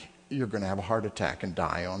like you're going to have a heart attack and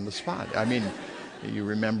die on the spot. I mean, you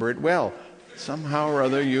remember it well. Somehow or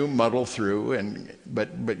other you muddle through,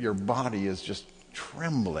 but your body is just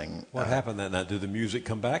trembling. What happened that night? Did the music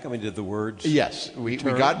come back? I mean, did the words? Yes, we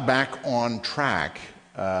got back on track.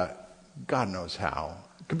 God knows how,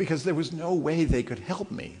 because there was no way they could help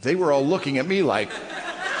me. They were all looking at me like,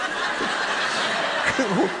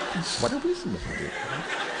 what are we supposed to do?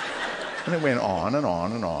 And it went on and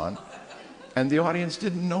on and on. And the audience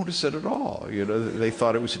didn't notice it at all. You know, they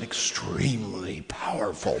thought it was an extremely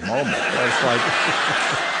powerful moment.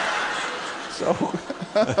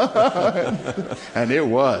 And it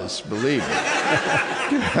was, believe me.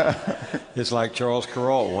 It's like Charles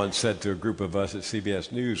Kuralt once said to a group of us at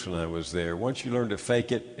CBS News when I was there, once you learn to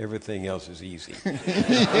fake it, everything else is easy.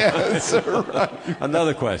 Yes, right.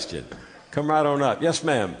 Another question. Come right on up. Yes,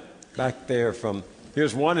 ma'am. Back there from,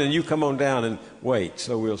 here's one, and you come on down and wait,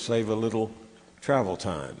 so we'll save a little travel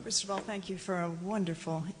time. First of all, thank you for a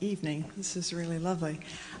wonderful evening. This is really lovely.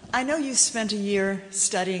 I know you spent a year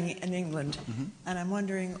studying in England, and I'm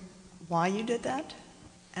wondering why you did that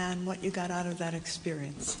and what you got out of that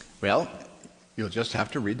experience. Well, you'll just have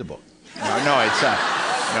to read the book.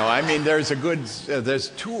 I mean, there's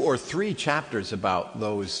 2 or 3 chapters about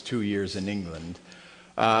those 2 years in England.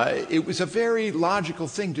 It was a very logical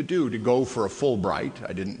thing to do, to go for a Fulbright.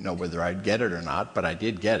 I didn't know whether I'd get it or not, but I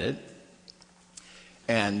did get it.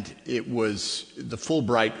 And the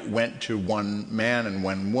Fulbright went to one man and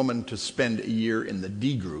one woman to spend a year in the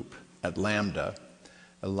D group at LAMDA,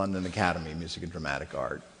 the London Academy of Music and Dramatic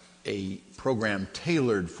Art, a program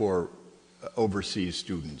tailored for overseas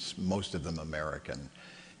students, most of them American.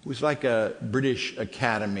 It was like a British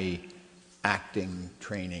Academy acting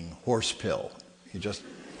training horse pill. It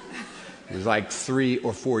was like 3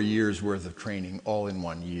 or 4 years worth of training all in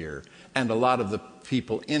 1 year. And a lot of the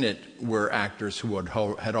people in it were actors who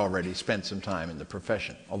had already spent some time in the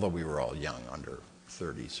profession, although we were all young, under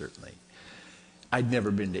 30 certainly. I'd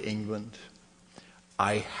never been to England.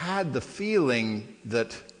 I had the feeling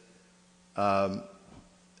that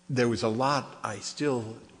there was a lot I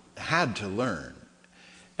still had to learn.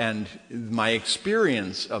 And my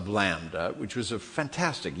experience of LAMDA, which was a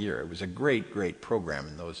fantastic year, it was a great, great program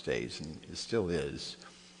in those days, and it still is,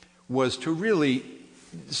 was to really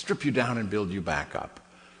strip you down and build you back up.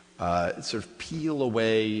 Sort of peel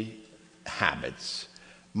away habits.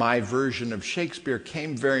 My version of Shakespeare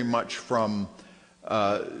came very much from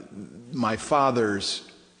my father's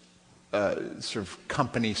sort of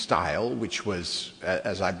company style, which was,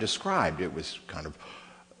 as I've described, it was kind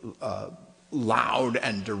of loud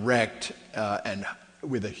and direct, and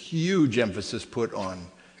with a huge emphasis put on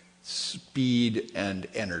speed and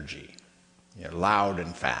energy. You know, loud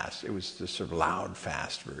and fast. It was the sort of loud,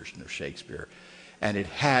 fast version of Shakespeare. And it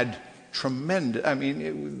had tremendous, I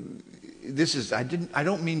mean, I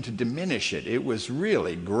don't mean to diminish it. It was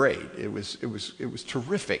really great. It was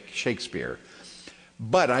terrific Shakespeare.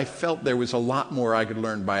 But I felt there was a lot more I could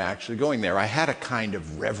learn by actually going there. I had a kind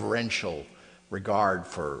of reverential regard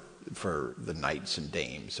for the knights and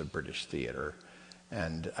dames of British theater.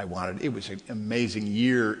 And it was an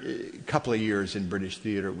amazing couple of years in British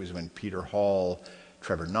theater. It was when Peter Hall,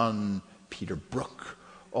 Trevor Nunn, Peter Brook,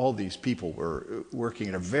 all these people were working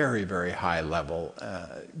at a very, very high level.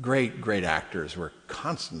 Great actors were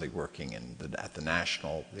constantly working at the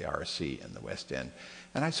National, the RSC, and the West End.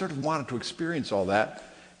 And I sort of wanted to experience all that.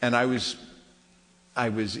 And I was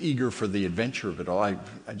eager for the adventure of it all. I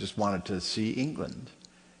just wanted to see England.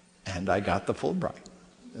 And I got the Fulbright.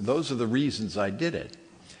 And those are the reasons I did it.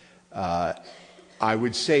 I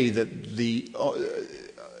would say that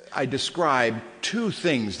I describe two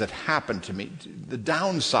things that happened to me. The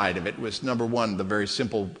downside of it was, number one, the very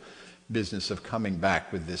simple business of coming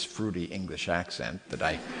back with this fruity English accent that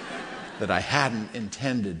I hadn't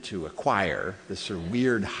intended to acquire, this sort of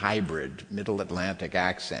weird hybrid Middle Atlantic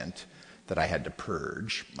accent that I had to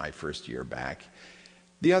purge my first year back.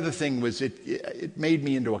 The other thing was it made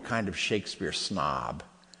me into a kind of Shakespeare snob.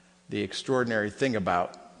 The extraordinary thing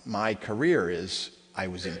about my career is I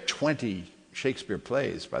was in 20 Shakespeare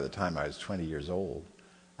plays by the time I was 20 years old.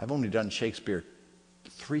 I've only done Shakespeare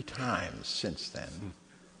 3 times since then.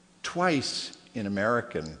 Twice in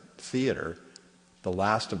American theater. The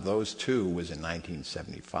last of those 2 was in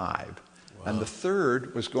 1975. Wow. And the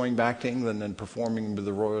third was going back to England and performing with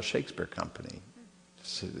the Royal Shakespeare Company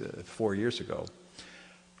 4 years ago.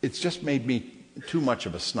 It's just made me too much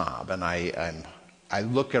of a snob, and I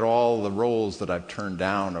look at all the roles that I've turned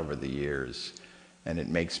down over the years, and it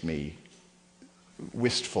makes me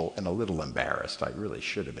wistful and a little embarrassed. I really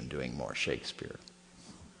should have been doing more Shakespeare.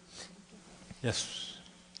 Yes.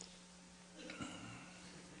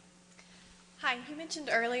 Hi, you mentioned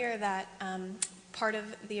earlier that part of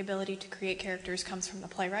the ability to create characters comes from the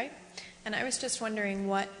playwright, and I was just wondering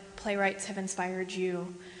what playwrights have inspired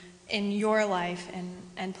you in your life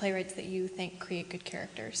and playwrights that you think create good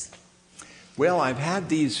characters. Well, I've had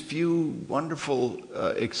these few wonderful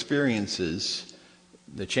experiences.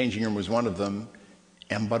 The Changing Room was one of them.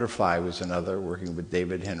 M. Butterfly was another, working with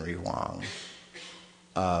David Henry Hwang.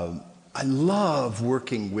 I love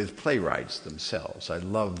working with playwrights themselves. I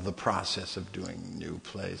love the process of doing new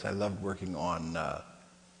plays. I loved working on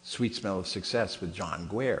Sweet Smell of Success with John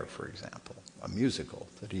Guare, for example, a musical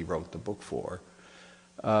that he wrote the book for.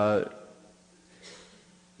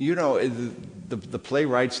 You know, the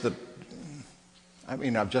playwrights that, I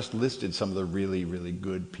mean, I've just listed some of the really, really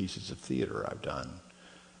good pieces of theater I've done.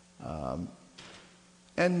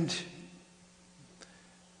 And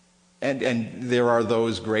there are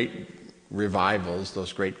those great revivals,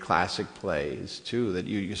 those great classic plays, too, that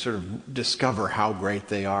you sort of discover how great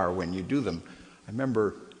they are when you do them. I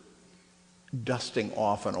remember dusting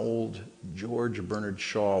off an old George Bernard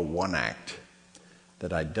Shaw one-act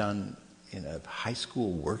that I'd done in a high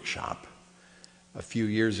school workshop a few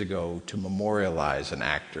years ago to memorialize an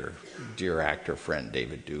actor, dear actor friend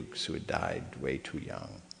David Dukes, who had died way too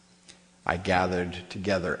young. I gathered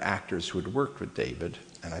together actors who had worked with David,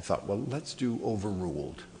 and I thought, well, let's do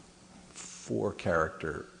Overruled,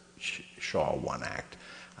 4-character Shaw one-act.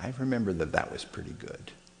 I remember that was pretty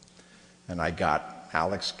good. And I got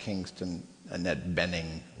Alex Kingston, Annette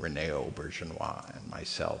Bening, Renee Aubergenois, and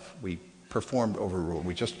myself. We performed Overruled.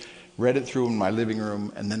 We just read it through in my living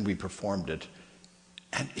room, and then we performed it.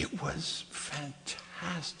 And it was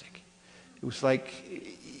fantastic. It was like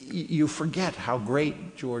you forget how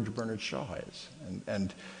great George Bernard Shaw is,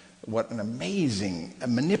 and what an amazing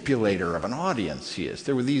manipulator of an audience he is.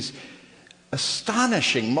 There were these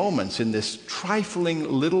astonishing moments in this trifling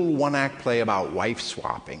little one-act play about wife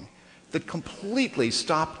swapping that completely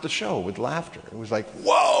stopped the show with laughter. It was like,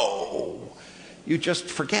 whoa! You just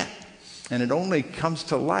forget. And it only comes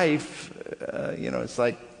to life, it's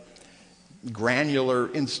like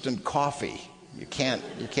granular instant coffee. You can't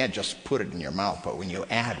just put it in your mouth, but when you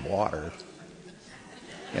add water,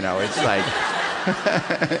 it's like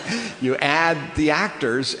you add the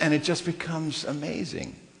actors and it just becomes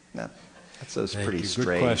amazing. Now, that's pretty strange.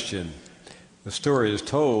 Good question. The story is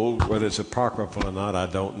told, whether it's apocryphal or not, I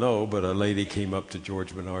don't know, but a lady came up to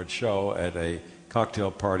George Bernard Shaw at a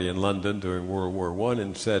cocktail party in London during World War I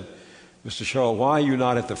and said, "Mr. Shaw, why are you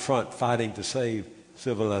not at the front fighting to save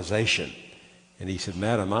civilization?" And he said,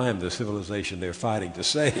 "Madam, I am the civilization they're fighting to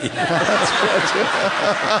save."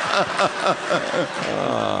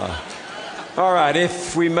 All right,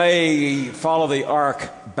 if we may follow the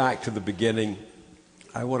arc back to the beginning,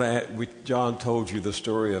 I want to. John told you the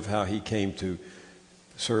story of how he came to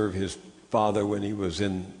serve his father when he was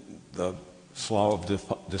in the slough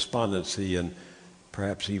of despondency and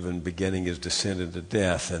perhaps even beginning his descent into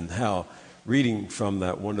death, and how reading from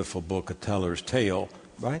that wonderful book, A Teller's Tale,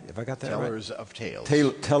 right? If I got that Tellers right? of Tales.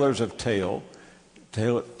 Tellers of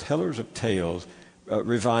Tales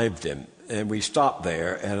revived him. And we stopped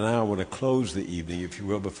there, and now I want to close the evening, if you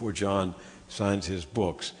will, before John signs his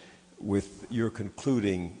books, with your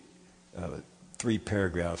concluding 3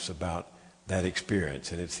 paragraphs about that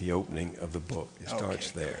experience, and it's the opening of the book. It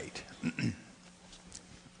starts there. Great.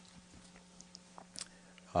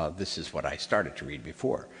 This is what I started to read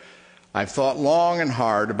before. I've thought long and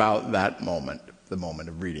hard about that moment, the moment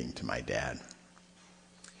of reading to my dad.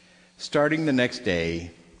 Starting the next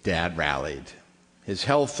day, Dad rallied. His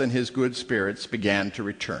health and his good spirits began to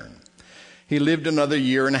return. He lived another 1.5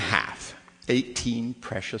 years, 18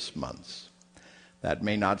 precious months. That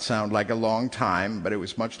may not sound like a long time, but it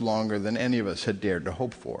was much longer than any of us had dared to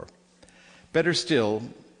hope for. Better still,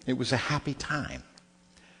 it was a happy time.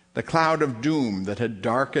 The cloud of doom that had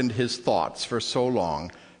darkened his thoughts for so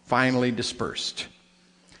long finally dispersed.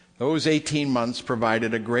 Those 18 months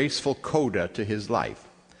provided a graceful coda to his life.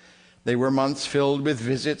 They were months filled with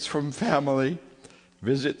visits from family,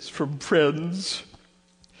 visits from friends,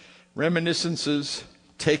 reminiscences,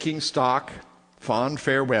 taking stock, fond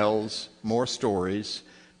farewells, more stories,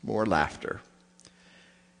 more laughter.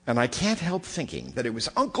 And I can't help thinking that it was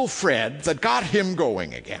Uncle Fred that got him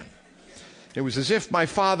going again. It was as if my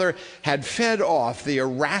father had fed off the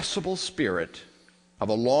irascible spirit of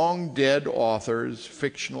a long-dead author's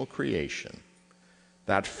fictional creation,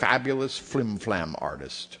 that fabulous flim-flam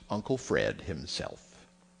artist, Uncle Fred himself.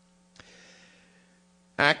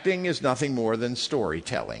 Acting is nothing more than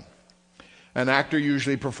storytelling. An actor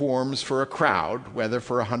usually performs for a crowd, whether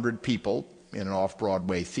for 100 people in an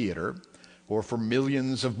off-Broadway theater or for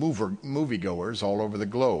millions of moviegoers all over the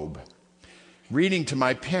globe. Reading to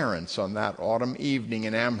my parents on that autumn evening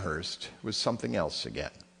in Amherst was something else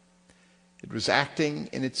again. It was acting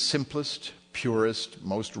in its simplest, purest,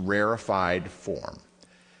 most rarefied form.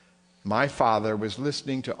 My father was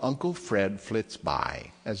listening to Uncle Fred flits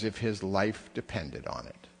by as if his life depended on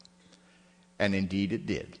it. And indeed it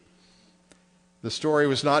did. The story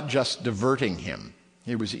was not just diverting him.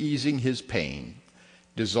 It was easing his pain,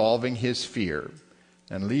 dissolving his fear,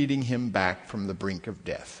 and leading him back from the brink of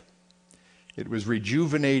death. It was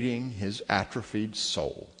rejuvenating his atrophied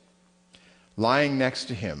soul. Lying next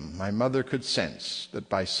to him, my mother could sense that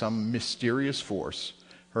by some mysterious force,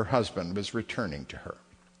 her husband was returning to her.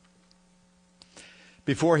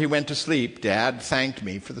 Before he went to sleep, Dad thanked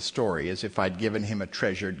me for the story as if I'd given him a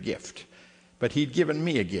treasured gift. But he'd given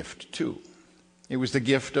me a gift, too. It was the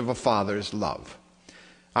gift of a father's love.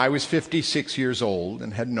 I was 56 years old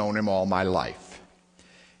and had known him all my life.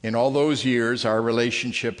 In all those years, our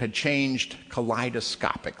relationship had changed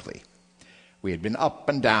kaleidoscopically. We had been up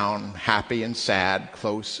and down, happy and sad,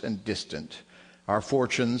 close and distant. Our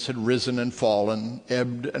fortunes had risen and fallen,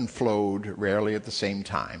 ebbed and flowed, rarely at the same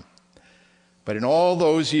time. But in all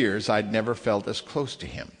those years, I'd never felt as close to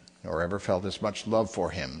him, nor ever felt as much love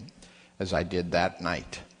for him as I did that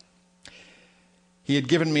night. He had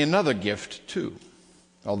given me another gift, too,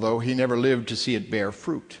 although he never lived to see it bear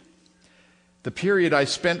fruit. The period I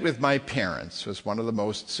spent with my parents was one of the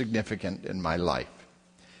most significant in my life.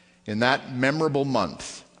 In that memorable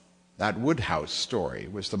month, that Woodhouse story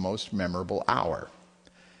was the most memorable hour.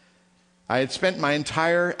 I had spent my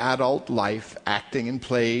entire adult life acting in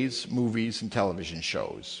plays, movies, and television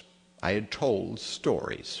shows. I had told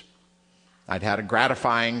stories. I'd had a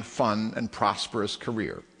gratifying, fun, and prosperous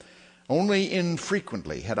career. Only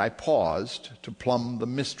infrequently had I paused to plumb the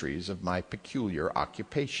mysteries of my peculiar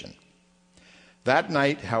occupation. That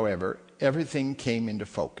night, however, everything came into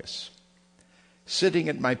focus. Sitting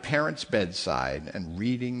at my parents' bedside and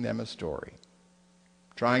reading them a story,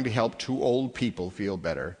 trying to help 2 old people feel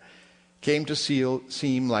better, came to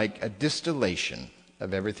seem like a distillation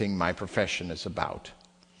of everything my profession is about.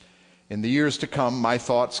 In the years to come, my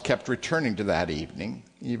thoughts kept returning to that evening,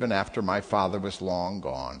 even after my father was long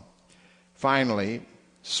gone. Finally,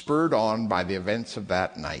 spurred on by the events of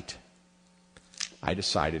that night, I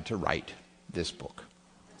decided to write this book.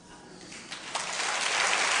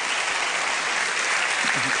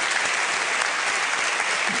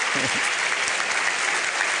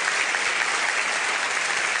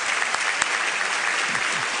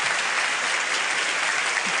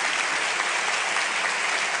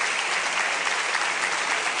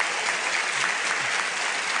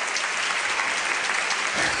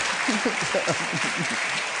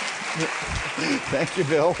 Thank you,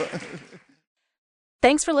 Bill.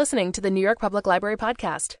 Thanks for listening to the New York Public Library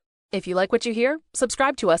podcast. If you like what you hear,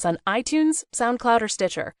 subscribe to us on iTunes, SoundCloud, or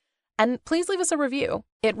Stitcher. And please leave us a review.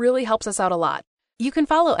 It really helps us out a lot. You can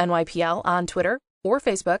follow NYPL on Twitter or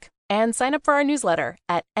Facebook and sign up for our newsletter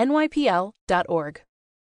at nypl.org.